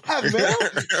 I have mail.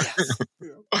 Yes.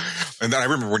 And then I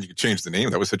remember when you could change the name,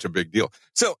 that was such a big deal.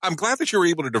 So I'm glad that you were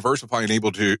able to diversify and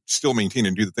able to still maintain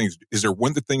and do the things. Is there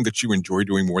one thing that you enjoy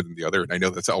doing more than the other? And I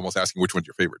know that's almost asking which one's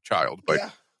your favorite child, but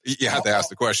you have to ask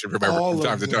the question, remember, from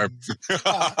time to time.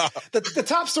 The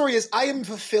top story is I am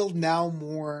fulfilled now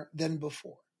more than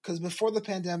before. Because before the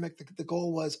pandemic, the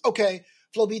goal was, okay,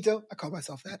 Flobito, I call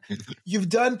myself that. You've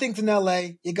done things in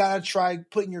LA. You got to try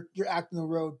putting your act on the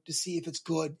road to see if it's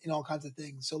good and all kinds of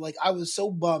things. So like I was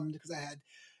so bummed because I had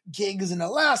gigs in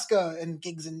Alaska and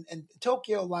gigs in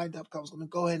Tokyo lined up because I was going to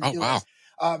go ahead and do it.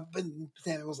 But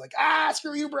then it was like,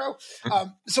 screw you, bro.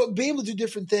 So being able to do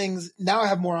different things, now I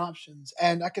have more options.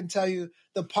 And I can tell you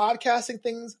the podcasting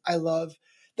things I love.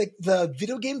 Like the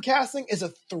video game casting is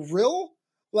a thrill.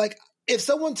 Like if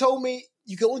someone told me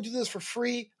you can only do this for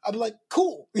free, I'd be like,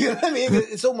 cool. You know what I mean?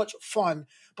 It's so much fun.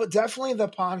 But definitely the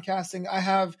podcasting. I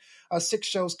have 6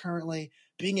 shows currently.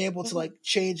 Being able to like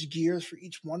change gears for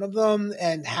each one of them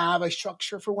and have a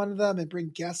structure for one of them and bring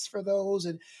guests for those.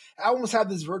 And I almost have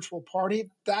this virtual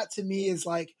party. That to me is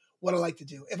like what I like to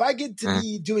do. If I get to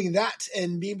be doing that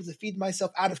and be able to feed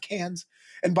myself out of cans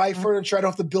and buy furniture, I don't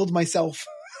have to build myself,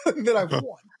 then I've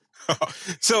won.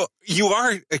 So you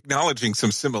are acknowledging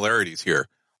some similarities here.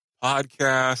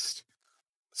 Podcast,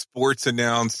 sports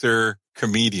announcer,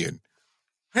 comedian.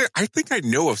 I think I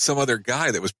know of some other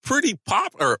guy that was pretty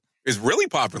popular, is really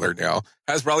popular now,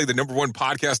 has probably the number 1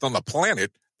 podcast on the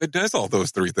planet that does all those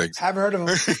 3 things. Haven't heard of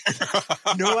him.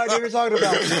 No idea what you're talking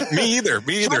about. Me either.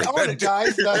 Try it,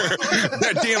 guys.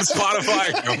 That damn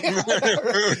Spotify.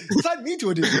 Sign me to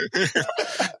a deal.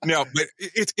 No, but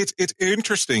it's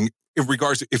interesting in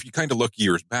regards to, if you kind of look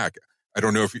years back. I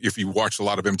don't know if you watched a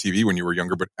lot of MTV when you were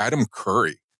younger, but Adam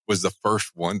Curry was the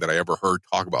first one that I ever heard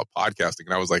talk about podcasting.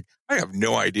 And I was like, I have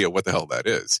no idea what the hell that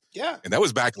is. Yeah. And that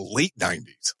was back late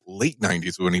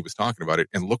 90s when he was talking about it.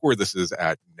 And look where this is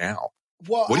at now.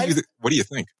 Well, what do you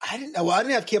think? I didn't know. Well, I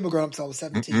didn't have cable growing up until I was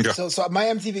 17. Yeah. So my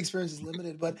MTV experience is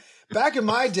limited. But back in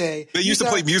my day, they used to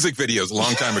play music videos a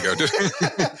long time ago.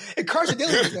 And Carson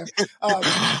Daly was there.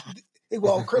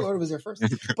 Well, Kurt Loder was there first.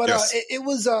 But yes. It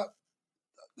was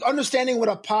understanding what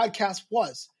a podcast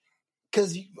was.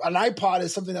 Because an iPod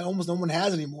is something that almost no one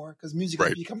has anymore because music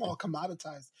has become all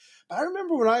commoditized. But I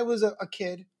remember when I was a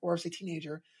kid, or I was a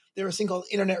teenager, there was a thing called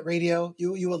internet radio.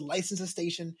 You would license a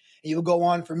station and you would go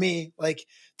on for me like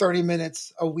 30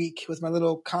 minutes a week with my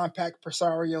little compact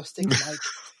Presario stick mic.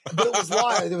 But it was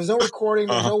live. There was no recording.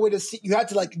 There was no way to see. You had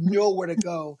to like know where to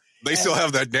go. They still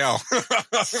have that now.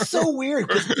 So weird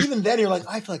because even then you're like,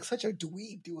 I feel like such a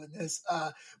dweeb doing this.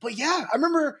 But yeah, I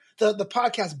remember the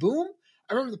podcast boom.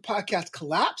 I remember the podcast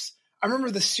collapse. I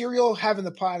remember the Serial having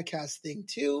the podcast thing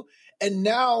too. And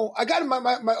now I got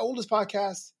my oldest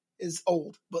podcast is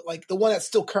old, but like the one that's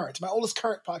still current. My oldest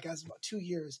current podcast is about 2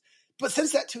 years. But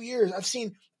since that 2 years, I've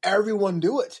seen everyone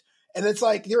do it. And it's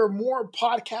like there are more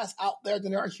podcasts out there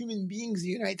than there are human beings in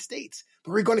the United States.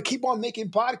 But we're going to keep on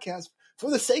making podcasts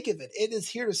for the sake of it. It is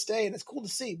here to stay, and it's cool to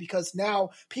see because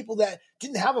now people that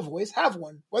didn't have a voice have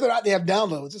one. Whether or not they have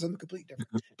downloads is something completely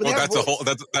different. But well,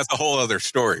 that's a whole other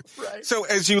story. Right. So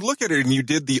as you look at it and you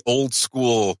did the old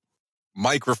school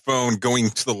microphone going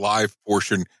to the live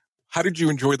portion, how did you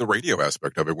enjoy the radio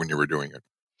aspect of it when you were doing it?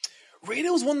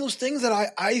 Radio was one of those things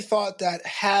that I thought that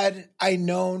had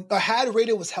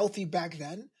radio was healthy back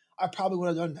then, I probably would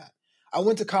have done that. I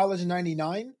went to college in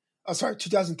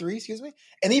 2003, excuse me.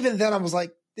 And even then I was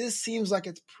like, this seems like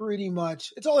it's pretty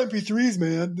much, it's all MP3s,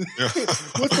 man.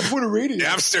 What's the point of radio?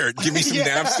 Napster. Give me some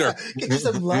Napster. Give me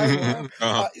some live.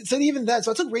 So even then,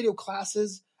 so I took radio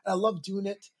classes and I love doing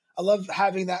it. I love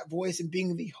having that voice and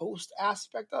being the host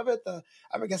aspect of it.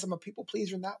 I guess I'm a people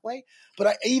pleaser in that way.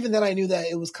 But even then I knew that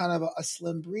it was kind of a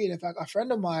slim breed. In fact, a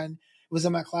friend of mine was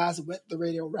in my class, went the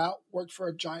radio route, worked for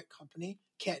a giant company.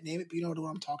 Can't name it, but you know what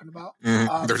I'm talking about.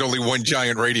 There's only one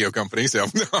giant radio company, so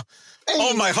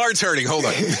oh, my heart's hurting. Hold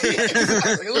on.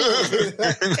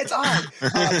 It's odd.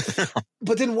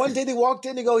 But then one day they walked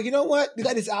in and go, you know what? We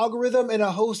got this algorithm and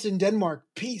a host in Denmark.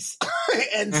 Peace.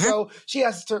 And so she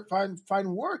has to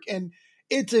find work. And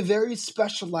it's a very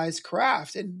specialized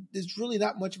craft. And there's really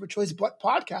not much of a choice but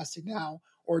podcasting now,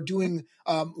 or doing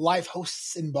live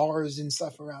hosts in bars and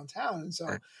stuff around town. And so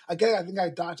again, I think I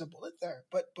dodged a bullet there.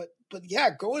 But yeah,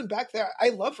 going back there, I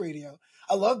love radio.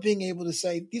 I love being able to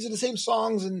say, these are the same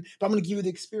songs, but I'm going to give you the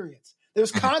experience.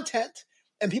 There's content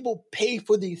and people pay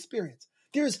for the experience.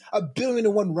 There's 1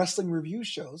 billion wrestling review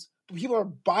shows, but people are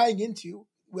buying into,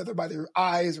 whether by their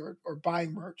eyes or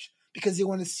buying merch, because they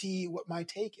want to see what my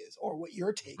take is or what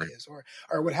your take is or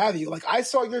what have you. Like I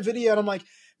saw your video and I'm like,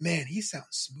 man, he sounds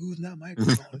smooth in that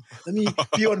microphone. Let me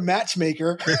be on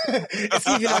Matchmaker and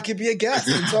see if I can be a guest.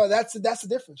 And so that's the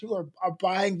difference. People are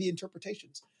buying the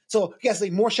interpretations. So yes,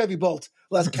 like more Chevy Bolt,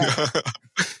 less cat.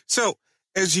 So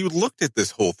as you looked at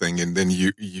this whole thing and then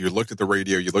you looked at the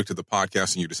radio, you looked at the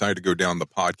podcast and you decided to go down the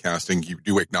podcasting, you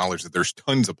do acknowledge that there's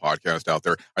tons of podcasts out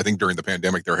there. I think during the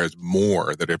pandemic, there has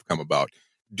more that have come about.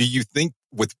 Do you think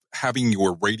with having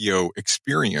your radio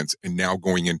experience and now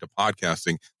going into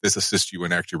podcasting, this assists you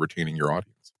in actually retaining your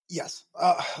audience? Yes.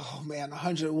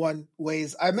 101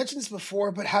 ways. I mentioned this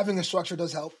before, but having a structure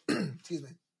does help. Excuse me.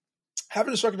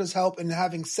 Having a structure does help, and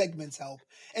having segments help,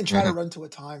 and try to run to a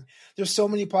time. There's so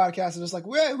many podcasts that are just like,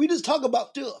 we just talk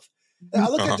about stuff. And I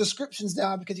look at descriptions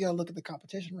now because you got to look at the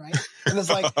competition, right? And it's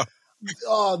like,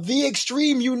 the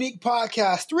Extreme Unique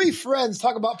Podcast, 3 friends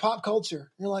talk about pop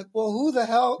culture. And you're like, well, who the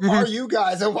hell are you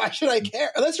guys and why should I care?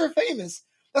 Unless you're famous,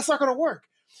 that's not going to work.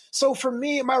 So for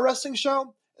me, my wrestling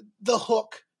show, the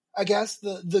hook, I guess,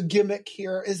 the gimmick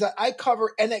here is that I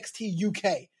cover NXT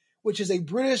UK, which is a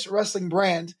British wrestling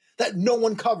brand that no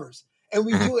one covers. And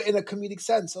we do it in a comedic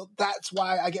sense. So that's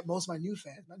why I get most of my new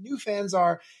fans. My new fans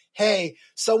are, hey,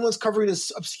 someone's covering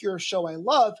this obscure show I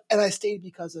love, and I stayed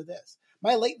because of this.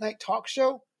 My late night talk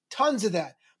show, tons of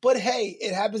that. But hey,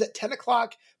 it happens at 10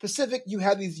 o'clock Pacific. You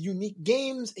have these unique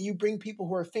games and you bring people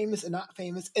who are famous and not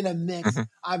famous in a mix.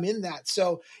 I'm in that.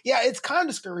 So yeah, it's kind of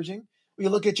discouraging. When you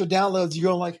look at your downloads,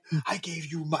 you're going like, I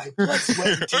gave you my blood,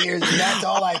 sweat, and tears, and that's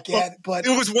all I get. But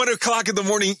it was 1 o'clock in the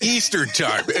morning Eastern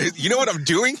time. You know what I'm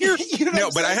doing here?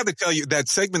 No, but I have to tell you that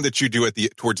segment that you do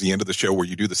towards the end of the show where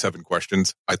you do the 7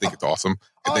 questions, I think it's awesome.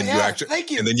 And then you actually,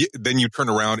 thank you. And then you turn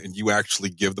around and you actually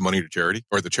give the money to charity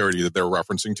or the charity that they're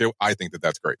referencing to. I think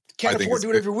that's great. Can't afford to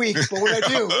do it every week, but when I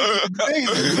do,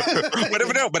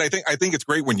 but I think it's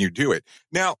great when you do it.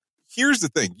 Now, here's the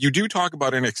thing: you do talk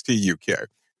about NXT UK.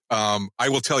 I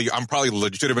will tell you, I'm probably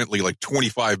legitimately like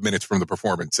 25 minutes from the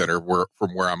Performance Center,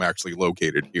 from where I'm actually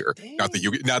located here. Dang. Not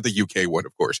the UK one,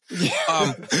 of course.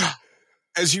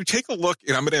 As you take a look,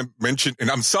 and I'm going to mention,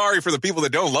 and I'm sorry for the people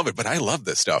that don't love it, but I love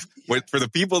this stuff. Yeah. For the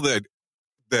people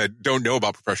that don't know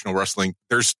about professional wrestling,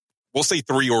 we'll say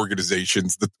 3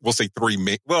 organizations. We'll say 3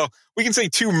 main. Well, we can say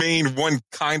 2 main, 1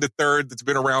 kind of third that's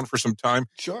been around for some time.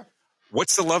 Sure.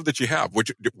 What's the love that you have?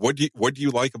 What do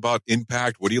you like about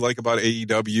Impact? What do you like about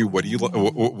AEW? What do you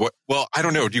what? Well, I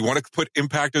don't know. Do you want to put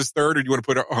Impact as third, or do you want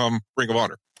to put Ring of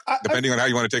Honor? Depending on how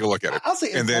you want to take a look at it. I'll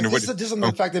say Impact. Just on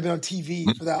the fact they've been on TV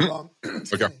for that long.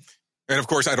 Okay. And of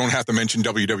course, I don't have to mention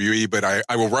WWE, but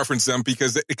I will reference them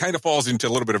because it kind of falls into a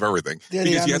little bit of everything. Yeah,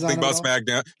 because you have to think about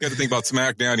SmackDown, you have to think about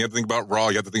SmackDown, you have to think about Raw,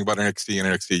 you have to think about NXT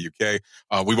and NXT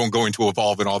UK. We won't go into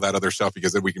Evolve and all that other stuff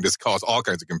because then we can just cause all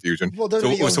kinds of confusion. Well,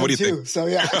 so what do you think? So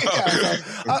yeah.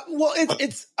 Well,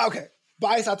 it's okay.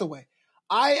 Bias out the way.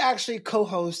 I actually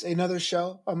co-host another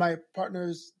show on my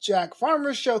partner's Jack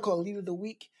Farmer's show called Lead of the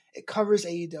Week. It covers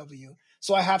AEW.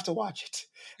 So I have to watch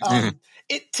it.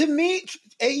 It to me,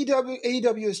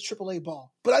 AEW is AAA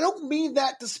ball, but I don't mean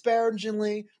that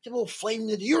disparagingly. People flame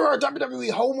that you're a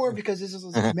WWE homer because this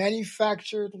is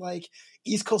manufactured like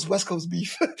East Coast West Coast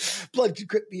beef, blood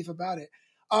grit beef about it.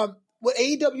 What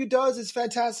AEW does is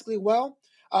fantastically well.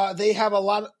 They have a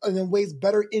lot of in ways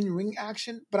better in ring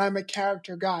action, but I'm a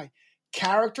character guy.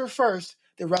 Character first.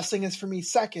 The wrestling is for me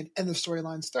second, and the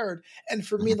storyline's third. And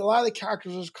for me, a lot of the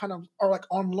characters are like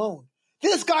on loan.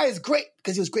 This guy is great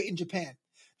because he was great in Japan.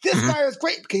 This guy is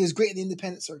great because he was great in the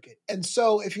independent circuit. And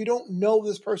so if you don't know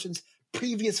this person's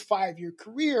previous 5-year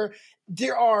career,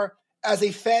 there are, as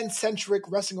a fan-centric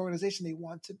wrestling organization they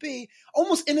want to be,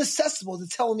 almost inaccessible to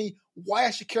tell me why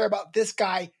I should care about this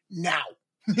guy now.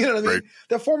 You know what I mean? Right.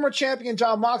 The former champion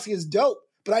John Moxley is dope,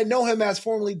 but I know him as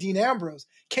formerly Dean Ambrose.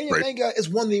 Kenny Omega is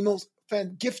one of the most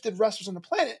gifted wrestlers on the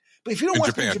planet. But if you don't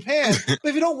watch him in Japan, but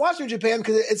if you don't watch him in Japan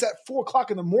because it's at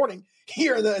 4:00 in the morning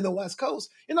here in the West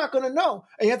Coast, you're not going to know.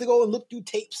 And you have to go and look through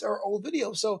tapes or old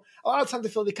videos. So a lot of times I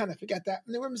feel they kind of forget that.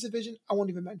 And the women's division, I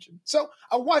won't even mention. So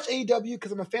I watch AEW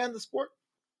because I'm a fan of the sport.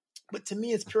 But to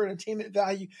me, it's pure entertainment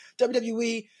value.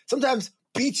 WWE sometimes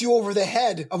beats you over the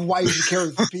head of why you should care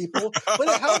for people. But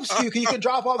it helps you because you can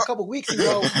drop off a couple of weeks and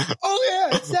go, oh,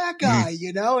 yeah, it's that guy,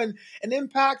 you know? And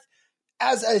Impact,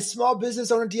 as a small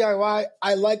business owner, DIY,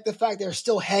 I like the fact they're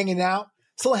still hanging out,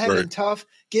 still hanging tough,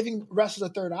 giving wrestlers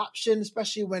a third option,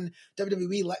 especially when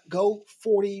WWE let go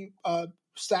 40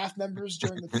 staff members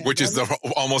during the pandemic. Which is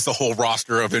almost the whole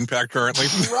roster of Impact currently.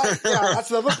 Right, yeah,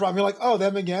 that's another problem. You're like, oh,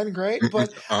 them again, great.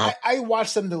 But I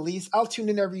watch them the least. I'll tune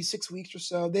in every 6 weeks or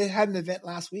so. They had an event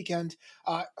last weekend,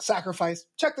 Sacrifice.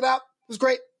 Checked it out. It was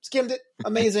great. Skimmed it.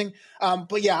 Amazing.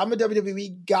 But yeah, I'm a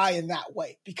WWE guy in that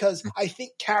way because I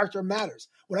think character matters.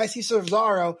 When I see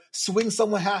Cesaro swing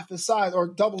someone half his size or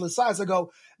double his size, I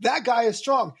go, that guy is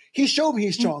strong. He showed me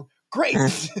he's strong. Great.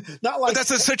 Not like but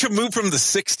that's such a move from the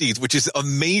 60s, which is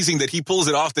amazing that he pulls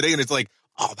it off today. And it's like,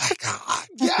 oh my God.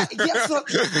 Yeah. So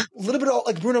a little bit of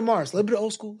like Bruno Mars, a little bit of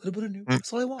old school, a little bit of new.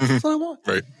 That's all I want. That's all I want.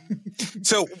 Right.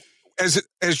 So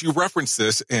as you reference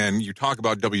this and you talk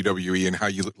about WWE and how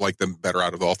you like them better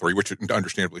out of all three, which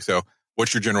understandably so,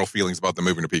 what's your general feelings about them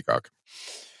moving to Peacock?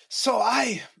 So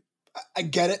I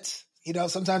get it. You know,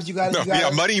 sometimes you got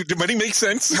money makes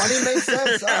sense. Money makes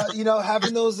sense. You know,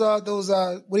 having those what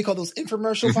do you call those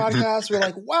infomercial podcasts? We're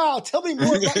like, wow, tell me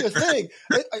more about your thing.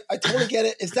 I totally get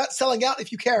it. It's not selling out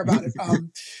if you care about it.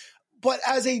 But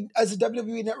as a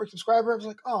WWE Network subscriber, I was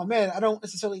like, oh man, I don't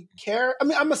necessarily care. I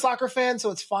mean, I'm a soccer fan, so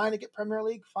it's fine to get Premier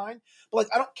League, fine. But like,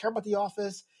 I don't care about The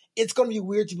Office. It's going to be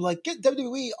weird to be like, get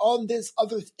WWE on this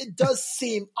other. It does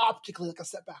seem optically like a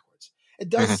step backwards. It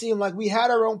does seem like we had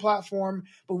our own platform,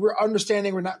 but we're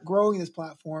understanding we're not growing this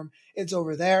platform. It's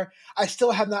over there. I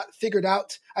still have not figured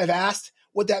out. I've asked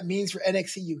what that means for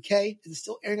NXT UK. Is it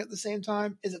still airing at the same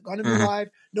time? Is it going to be live?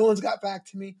 No one's got back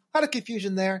to me. A lot of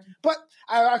confusion there, but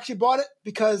I actually bought it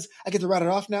because I get to write it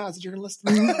off now as a journalist.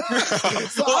 So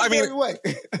well, I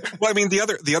mean,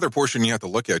 the other portion you have to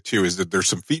look at too is that there's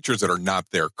some features that are not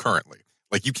there currently.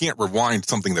 Like you can't rewind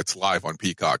something that's live on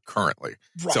Peacock currently.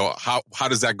 Right. So how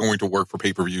does that going to work for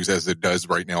pay-per-views as it does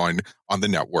right now on the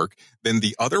network? Then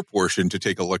the other portion to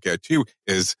take a look at too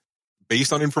is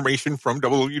based on information from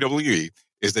WWE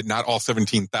is that not all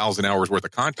 17,000 hours worth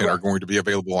of content are going to be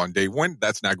available on day one.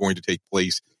 That's not going to take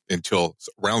place until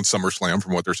around SummerSlam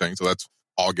from what they're saying. So that's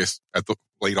August, at the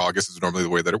late August is normally the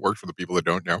way that it works for the people that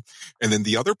don't know. And then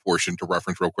the other portion to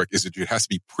reference real quick is that it has to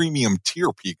be premium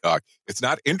tier Peacock. It's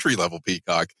not entry level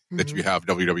Peacock that you have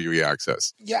WWE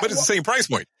access, but it's the same price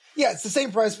point. Yeah, it's the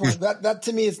same price point. That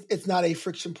to me it's not a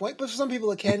friction point, but for some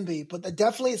people it can be. But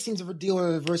definitely it seems a deal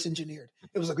reverse engineered.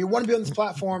 It was like, we want to be on this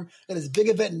platform that is a big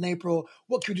event in April.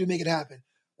 What can we do to make it happen?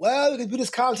 Well, we can do this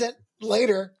content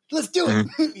later. Let's do it.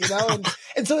 You know,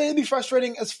 and so it'd be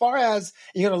frustrating as far as,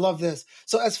 you're gonna love this.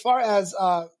 So as far as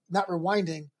not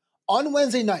rewinding on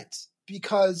Wednesday nights,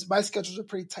 because my schedules are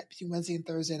pretty tight between Wednesday and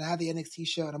Thursday, and I have the NXT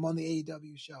show and I'm on the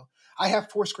AEW show. I have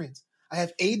 4 screens. I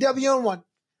have AEW on one.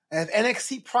 I have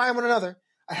NXT Prime on another.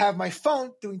 I have my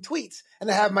phone doing tweets,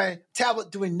 and I have my tablet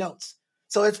doing notes.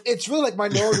 So it's really like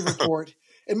Minority Report.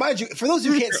 And mind you, for those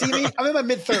who can't see me, I'm in my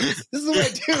mid-30s. This is what I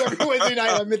do every Wednesday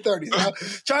night in my mid-30s. You know?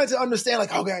 Trying to understand,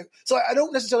 like, okay. So I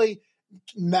don't necessarily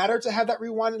matter to have that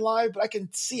rewinding live, but I can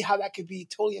see how that could be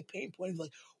totally a pain point.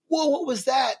 Like, whoa, what was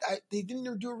that? They didn't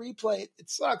even do a replay. It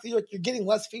sucks. You're getting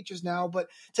less features now, but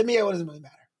to me, it doesn't really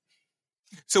matter.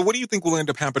 So what do you think will end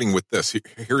up happening with this?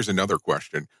 Here's another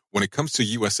question. When it comes to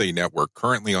USA Network,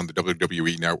 currently on the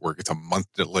WWE Network, it's a month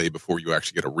delay before you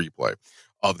actually get a replay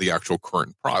of the actual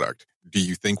current product. Do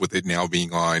you think with it now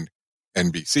being on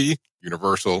NBC,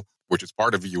 Universal, which is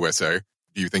part of USA,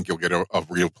 do you think you'll get a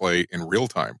replay in real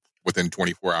time within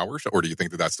 24 hours? Or do you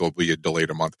think that still be a delayed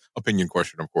a month? Opinion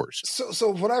question, of course.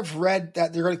 So what I've read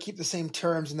that they're going to keep the same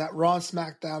terms and that Raw and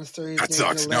SmackDown is Thursday. That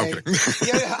sucks. No, I'm kidding.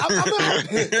 I'm out.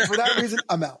 For that reason,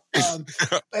 I'm out.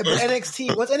 But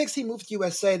NXT, once NXT moved to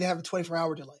USA, they have a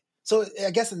 24-hour delay. So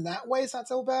I guess in that way, it's not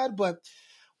so bad, but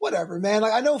whatever, man.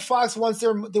 Like I know Fox wants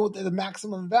they're the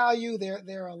maximum value.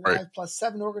 They're a Live Plus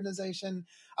 7 organization.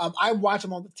 I watch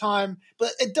them all the time,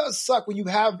 but it does suck when you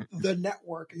have the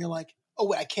network and you're like, oh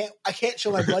wait, I can't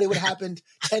show my buddy what happened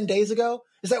 10 days ago.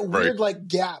 Is that weird like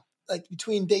gap like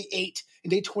between day 8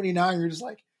 and day 29? You're just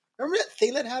like, remember that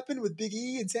thing that happened with Big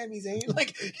E and Sami Zayn?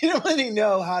 Like you don't really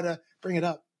know how to bring it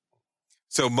up.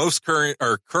 So most current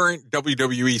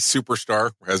WWE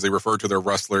superstar, as they refer to their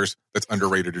wrestlers, that's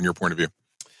underrated in your point of view.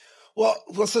 Well,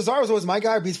 Cesaro's always my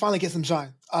guy, but he's finally getting some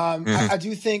shine. I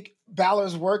do think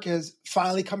Balor's work has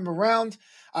finally come around.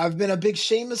 I've been a big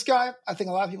Sheamus guy. I think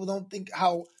a lot of people don't think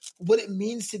what it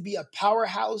means to be a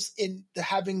powerhouse in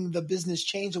having the business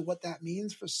change and what that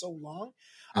means for so long.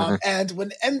 And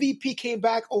when MVP came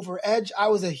back over Edge, I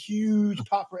was a huge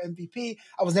pop for MVP.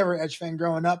 I was never an Edge fan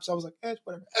growing up, so I was like, Edge,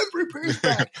 whatever. MVP is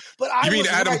back. But you mean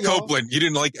Adam Copeland? You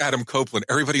didn't like Adam Copeland.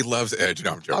 Everybody loves Edge.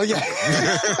 No, I'm joking.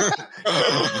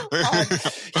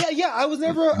 Oh, yeah. I was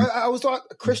never, I was thought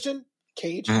Christian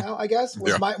Cage now, I guess,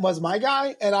 was my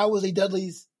guy, and I was a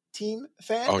Dudley's team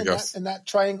fan in that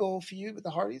triangle feud with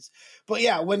the Hardys. But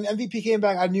yeah, when MVP came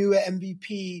back, I knew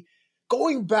MVP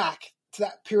going back to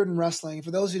that period in wrestling.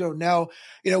 For those who don't know,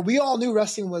 we all knew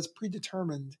wrestling was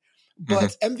predetermined,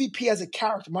 but MVP as a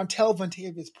character, Montel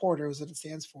Vontavious Porter is what it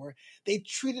stands for. They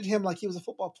treated him like he was a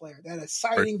football player. They had a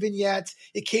signing vignette.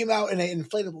 It came out in an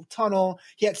inflatable tunnel.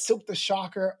 He had Silk the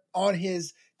Shocker on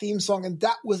his theme song, and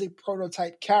that was a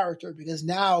prototype character because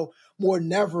now more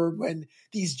than ever, when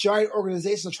these giant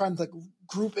organizations are trying to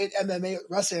group in MMA with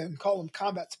wrestling and call them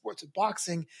combat sports with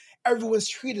boxing, everyone's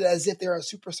treated as if they're a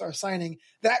superstar signing.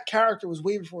 That character was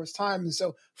way before his time, and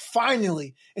so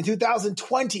finally in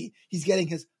 2020 he's getting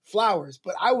his flowers.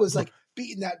 But I was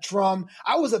beating that drum.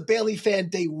 I was a Bayley fan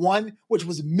day one, which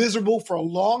was miserable for a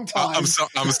long time. I'm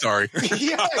sorry.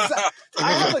 Yeah, exactly.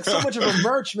 I have so much of a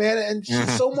merch, man, and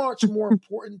she's so much more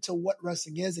important to what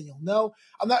wrestling is, and you'll know.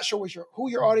 I'm not sure who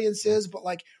your audience is, but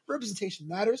representation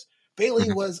matters. Bayley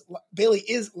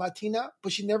is Latina,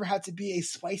 but she never had to be a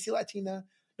spicy Latina.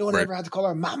 No one ever had to call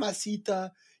her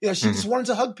Mamacita. She just wanted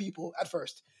to hug people at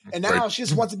first. And now she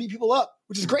just wants to beat people up,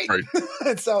 which is great.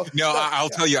 And so I'll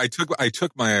tell you, I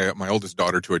took my oldest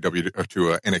daughter to a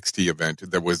NXT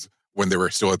event that was when they were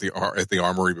still at the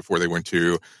Armory before they went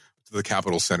to the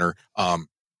Capitol Center.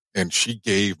 And she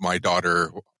gave my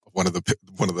daughter one of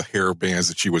the hair bands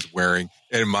that she was wearing.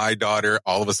 And my daughter,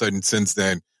 all of a sudden, since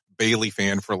then, Bayley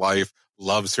fan for life,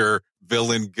 loves her,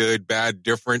 villain, good, bad,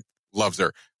 different, loves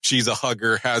her. She's a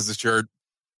hugger, has the shirt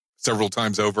several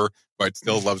times over, but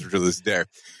still loves her to this day.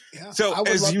 Yeah, so I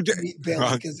would love to meet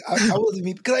Bayley because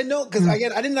I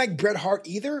didn't like Bret Hart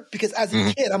either because as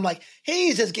a kid I'm like, hey,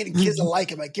 he's just getting kids to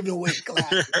like him, like giving away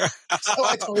glasses. So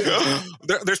I totally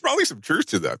there's probably some truth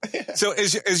to that. Yeah. So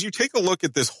as you take a look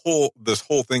at this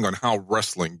whole thing on how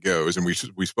wrestling goes, and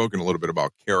we've spoken a little bit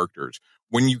about characters.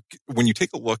 When you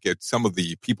take a look at some of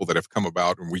the people that have come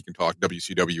about, and we can talk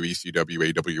WCW,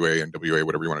 ECW, AWA, and WA,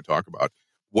 whatever you want to talk about,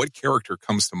 what character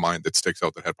comes to mind that sticks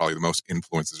out that had probably the most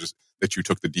influences that you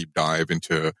took the deep dive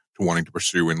into wanting to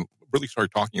pursue and really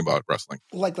start talking about wrestling?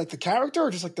 Like the character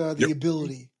or just the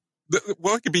ability?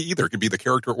 Well, it could be either. It could be the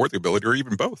character or the ability or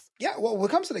even both. Yeah, well, when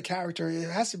it comes to the character, it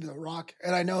has to be The Rock.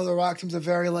 And I know The Rock seems a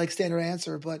very standard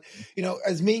answer, but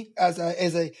as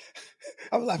a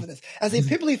I'm laughing at this. As a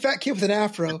pimply fat kid with an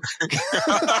afro,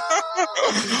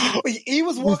 he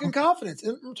was walking confidence.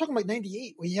 And we're talking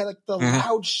 98, where he had the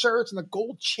loud shirts and the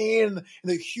gold chain and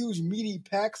the huge meaty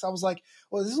pecs. I was like,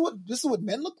 well, this is what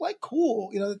men look like?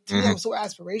 Cool. To me, that was so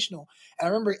aspirational. And I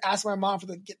remember asking my mom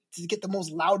to get the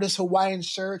most loudest Hawaiian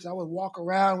shirts. I would walk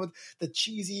around with the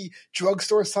cheesy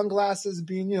drugstore sunglasses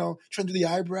being, trying to do the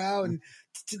eyebrow and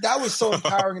that was so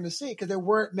empowering to see because there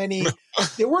weren't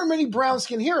many brown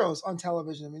skin heroes on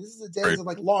television. I mean, this is the days of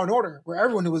like Law and Order where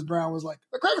everyone who was brown was like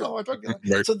a criminal.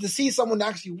 Right. So to see someone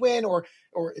actually win or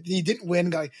if he didn't win,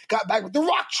 got back with the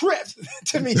Rock tripped.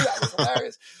 To me, that was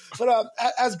hilarious. But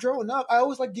as growing up, I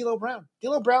always liked D'Lo Brown.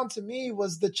 D'Lo Brown to me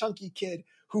was the chunky kid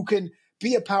who can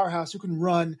be a powerhouse, who can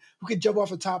run, who can jump off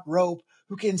the top rope,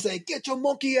 who can say, get your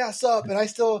monkey ass up. And I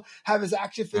still have his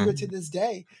action figure to this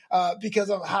day because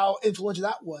of how influential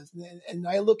that was. And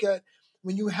I look at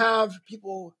when you have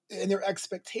people and their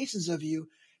expectations of you,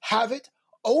 have it,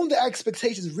 own the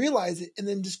expectations, realize it, and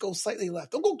then just go slightly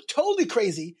left. Don't go totally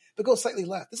crazy, but go slightly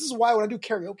left. This is why when I do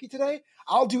karaoke today,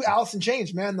 I'll do Alice in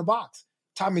Chains, Man in the Box.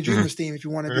 Tommy Dreamer's theme, if you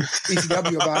want to be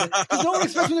ECW about it, because no one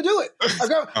expects me to do do it. I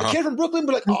got a kid from Brooklyn,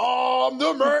 but like, oh, I'm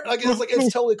the murder.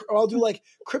 It's totally. Or I'll do like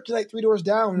Kryptonite 3 Doors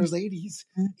Down when there's ladies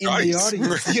in the audience. You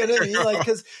know what I mean? Like,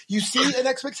 because you see an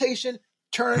expectation,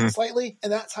 turn slightly,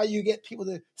 and that's how you get people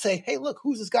to say, "Hey, look,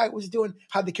 who's this guy? What's he doing?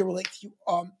 How they can relate to you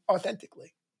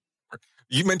authentically."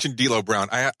 You mentioned D'Lo Brown.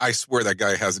 I swear that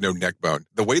guy has no neck bone.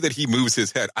 The way that he moves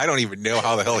his head, I don't even know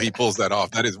how the hell he pulls that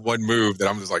off. That is one move that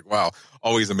I'm just like, wow,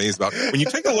 always amazed about. When you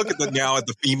take a look at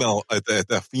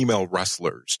the female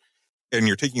wrestlers, and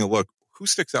you're taking a look, who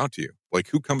sticks out to you? Like,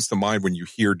 who comes to mind when you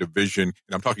hear division?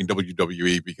 And I'm talking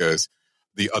WWE because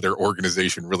the other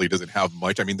organization really doesn't have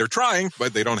much. I mean, they're trying,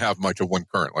 but they don't have much of one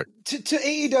currently. To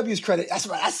AEW's credit, that's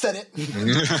right, I said it.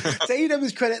 To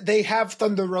AEW's credit, they have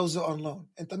Thunder Rosa on loan,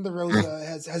 and Thunder Rosa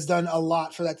has done a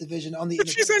lot for that division on the. But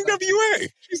she's NWA.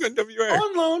 She's NWA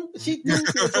on loan. It's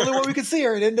the only one we could see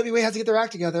her, and NWA has to get their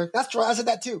act together. That's right. I said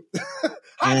that too.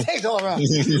 Hot takes all around.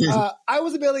 I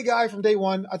was a Bayley guy from day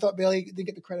one. I thought Bayley didn't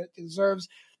get the credit it deserves.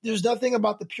 There's nothing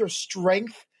about the pure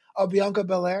strength of Bianca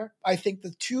Belair. I think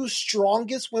the two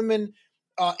strongest women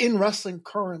in wrestling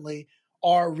currently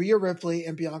are Rhea Ripley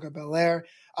and Bianca Belair.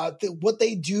 What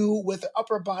they do with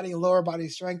upper body and lower body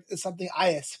strength is something I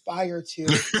aspire to.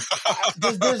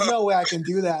 There's no way I can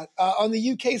do that. On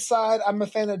the UK side, I'm a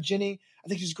fan of Ginny. I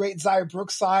think she's great. Zaya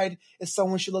Brookside is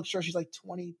someone she looks sure she's like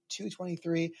 22,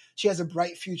 23. She has a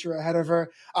bright future ahead of her.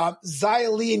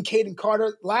 Xia Li and Kaden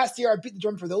Carter. Last year, I beat the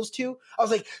drum for those two. I was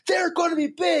like, they're going to be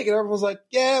big. And everyone was like,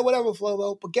 yeah, whatever,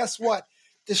 Flobo. But guess what?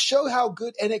 To show how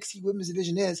good NXT Women's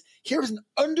Division is, here's an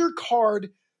undercard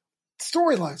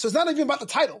storyline. So it's not even about the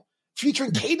title.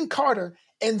 Featuring Kaden Carter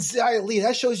and Xia Li.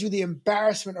 That shows you the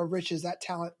embarrassment of riches that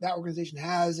talent, that organization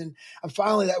has. And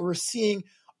finally, that we're seeing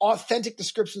authentic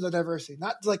descriptions of diversity.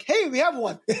 Not like, hey, we have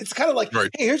one. It's kind of like, hey,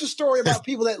 here's a story about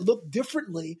people that look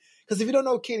differently. Because if you don't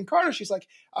know Kaden Carter, she's like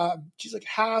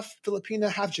half Filipina,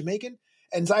 half Jamaican.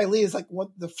 And Xia Li is like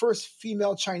the first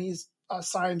female Chinese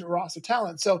signed roster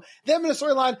talent. So them in a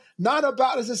storyline, not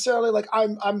about necessarily like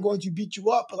I'm going to beat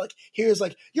you up, but like here's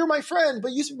like you're my friend,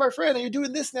 but you used to be my friend, and you're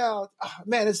doing this now. Oh,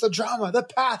 man, it's the drama, the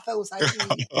path that was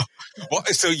happening. Well,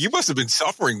 so you must have been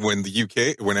suffering when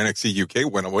NXT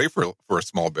UK went away for a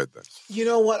small bit. Then you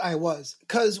know what I was,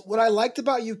 because what I liked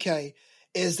about UK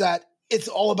is that it's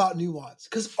all about nuance.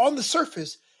 Because on the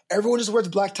surface, everyone just wears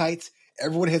black tights.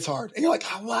 Everyone hits hard. And you're like,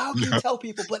 well, how can you tell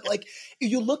people? But like,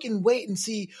 if you look and wait and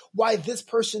see why this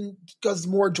person does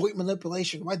more joint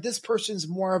manipulation, why this person's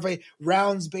more of a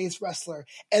rounds-based wrestler.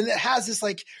 And it has this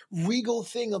like regal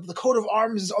thing of the coat of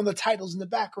arms is on the titles in the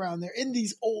background. They're in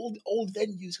these old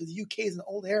venues because the UK is an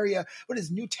old area, but it's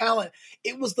new talent.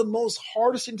 It was the most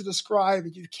hardest thing to describe.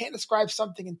 If you can't describe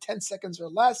something in 10 seconds or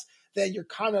less, then you're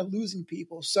kind of losing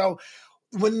people. So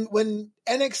when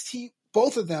NXT,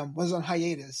 both of them was on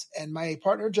hiatus, and my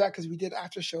partner Jack, because we did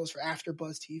after shows for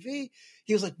AfterBuzz TV,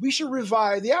 he was like, we should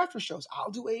revive the after shows.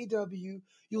 I'll do AEW,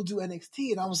 you'll do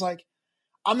NXT. And I was like,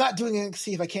 I'm not doing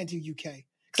NXT if I can't do UK.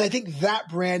 Because I think that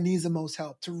brand needs the most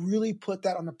help to really put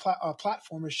that on the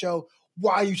platform to show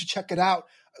why you should check it out.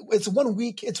 It's 1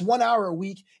 week, it's 1 hour a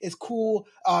week. It's cool,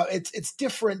 it's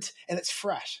different, and it's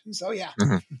fresh. And so, yeah.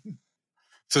 Mm-hmm.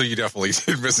 So you definitely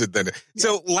did miss it then. Yeah.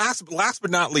 So last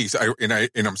but not least,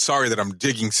 I'm sorry that I'm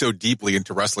digging so deeply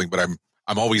into wrestling, but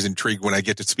I'm always intrigued when I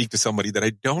get to speak to somebody that I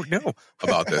don't know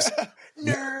about this.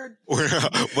 Nerd.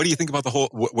 What do you think about the whole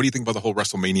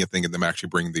WrestleMania thing and them actually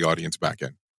bringing the audience back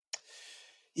in?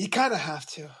 You kind of have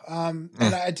to, and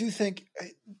I do think,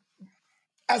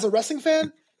 as a wrestling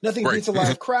fan, nothing beats a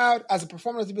live crowd. As a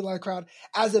performer, nothing beats a live crowd.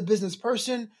 As a business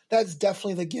person, that's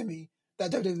definitely the gimme that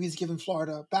WWE's given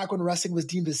Florida back when wrestling was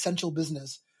deemed essential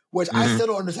business, which I still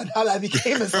don't understand how that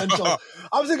became essential.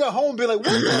 I was going to go home and be like, what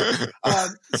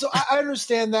the? So I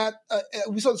understand that.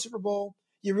 We saw the Super Bowl,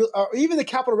 or even the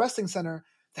Capitol Wrestling Center,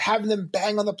 having them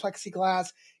bang on the plexiglass,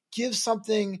 gives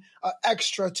something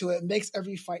extra to it, makes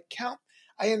every fight count.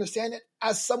 I understand it.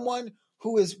 As someone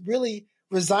who is really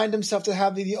resigned himself to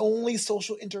having the only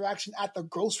social interaction at the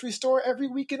grocery store every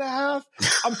week and a half.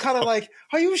 I'm kind of like,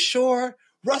 are you sure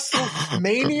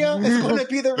WrestleMania is going to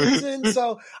be the reason?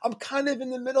 So I'm kind of in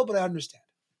the middle, but I understand.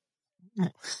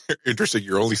 Interesting.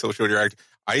 Your only social interaction.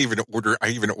 I even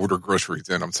order groceries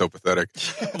in. I'm so pathetic.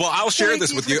 Well, I'll share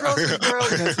this with you.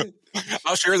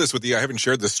 I'll share this with you. I haven't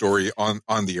shared this story on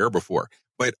the air before,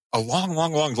 but a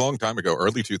long time ago,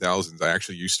 early 2000s, I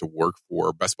actually used to work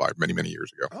for Best Buy many, many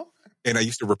years ago. Oh. And I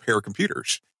used to repair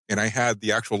computers, and I had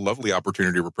the actual lovely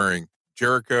opportunity of repairing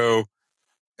Jericho,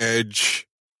 Edge,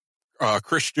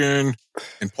 Christian,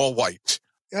 and Paul White.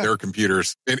 Yeah. Their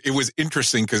computers. And it was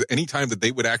interesting because anytime that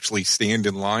they would actually stand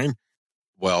in line,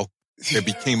 well, it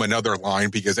became another line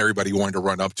because everybody wanted to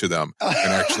run up to them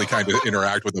and actually kind of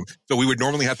interact with them. So we would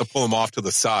normally have to pull them off to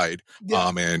the side,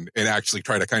 and actually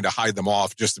try to kind of hide them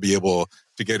off just to be able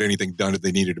to get anything done that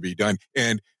they needed to be done.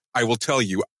 And I will tell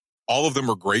you, all of them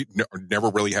are great. Never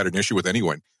really had an issue with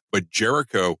anyone, but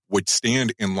Jericho would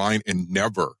stand in line and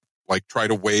never like try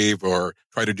to wave or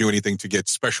try to do anything to get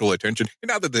special attention. And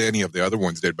not that any of the other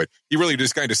ones did, but he really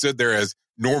just kind of stood there as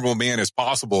normal man as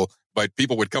possible. But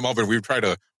people would come up and we would try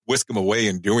to whisk him away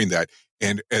in doing that.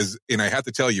 And I have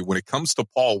to tell you, when it comes to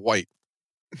Paul White,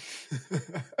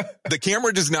 the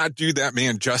camera does not do that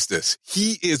man justice.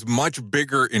 He is much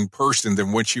bigger in person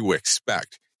than what you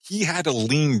expect. He had to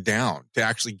lean down to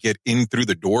actually get in through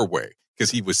the doorway because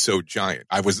he was so giant.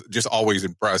 I was just always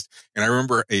impressed. And I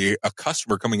remember a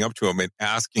customer coming up to him and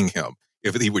asking him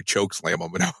if he would choke slam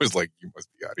him. And I was like, you must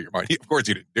be out of your mind. Of course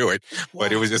he didn't do it,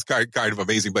 but it was just kind of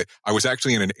amazing. But I was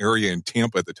actually in an area in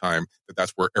Tampa at the time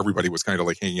that's where everybody was kind of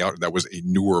like hanging out. And that was a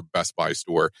newer Best Buy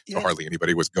store. So hardly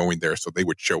anybody was going there. So they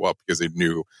would show up because they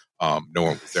knew no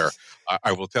one was there.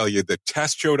 I will tell you, the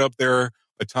Test showed up there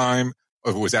a time.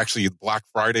 It was actually Black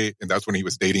Friday. And that's when he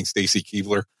was dating Stacy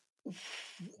Keibler.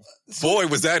 Boy,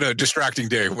 was that a distracting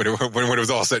day when it was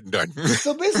all said and done.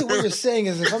 So basically what you're saying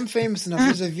is if I'm famous enough,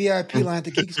 there's a VIP line at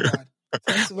the Geek Squad.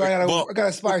 That's where I got to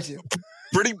aspire to.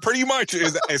 Pretty much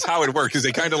is how it works. Because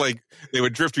they kind of like, they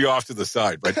would drift you off to the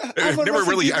side. But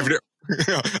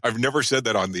I've never said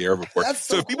that on the air before.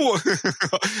 So cool.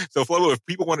 So Flobo, if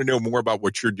people want to know more about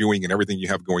what you're doing and everything you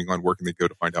have going on, where can they go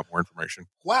to find out more information?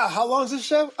 Wow, how long is this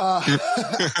show?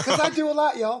 Because I do a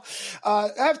lot, y'all. I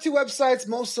have 2 websites.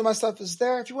 Most of my stuff is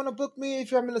there. If you want to book me, if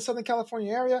you're in the Southern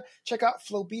California area, check out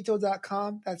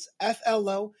flobito.com. That's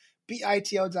FLOBITO.com.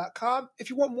 If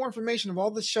you want more information of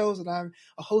all the shows that I'm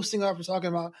hosting of, we're talking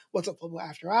about What's Up Flobo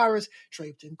After Hours,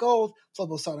 Draped in Gold,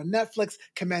 Flobo Start on Netflix,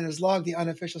 Commander's Log, the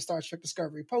unofficial Star Trek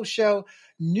Discovery post show,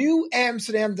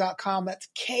 newamsterdam.com. That's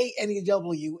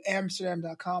KNEW,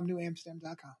 Amsterdam.com,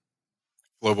 newamsterdam.com.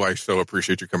 Flobo, I so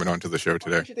appreciate you coming on to the show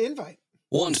today. I appreciate the invite.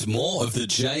 Want more of The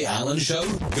Jay Allen Show?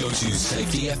 Go to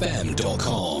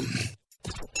safetyfm.com.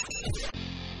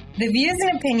 The views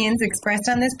and opinions expressed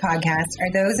on this podcast are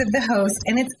those of the host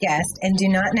and its guest and do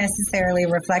not necessarily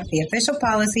reflect the official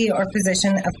policy or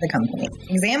position of the company.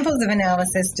 Examples of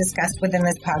analysis discussed within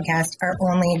this podcast are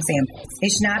only examples. They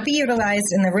should not be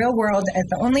utilized in the real world as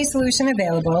the only solution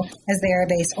available, as they are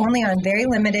based only on very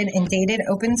limited and dated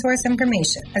open source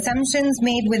information. Assumptions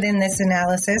made within this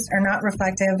analysis are not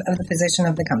reflective of the position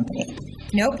of the company.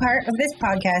 No part of this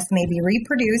podcast may be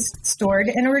reproduced,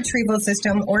 stored in a retrieval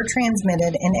system, or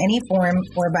transmitted in any form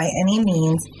or by any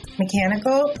means,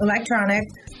 mechanical, electronic,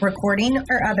 recording,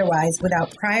 or otherwise,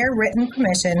 without prior written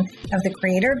permission of the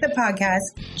creator of the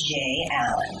podcast, Jay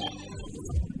Allen.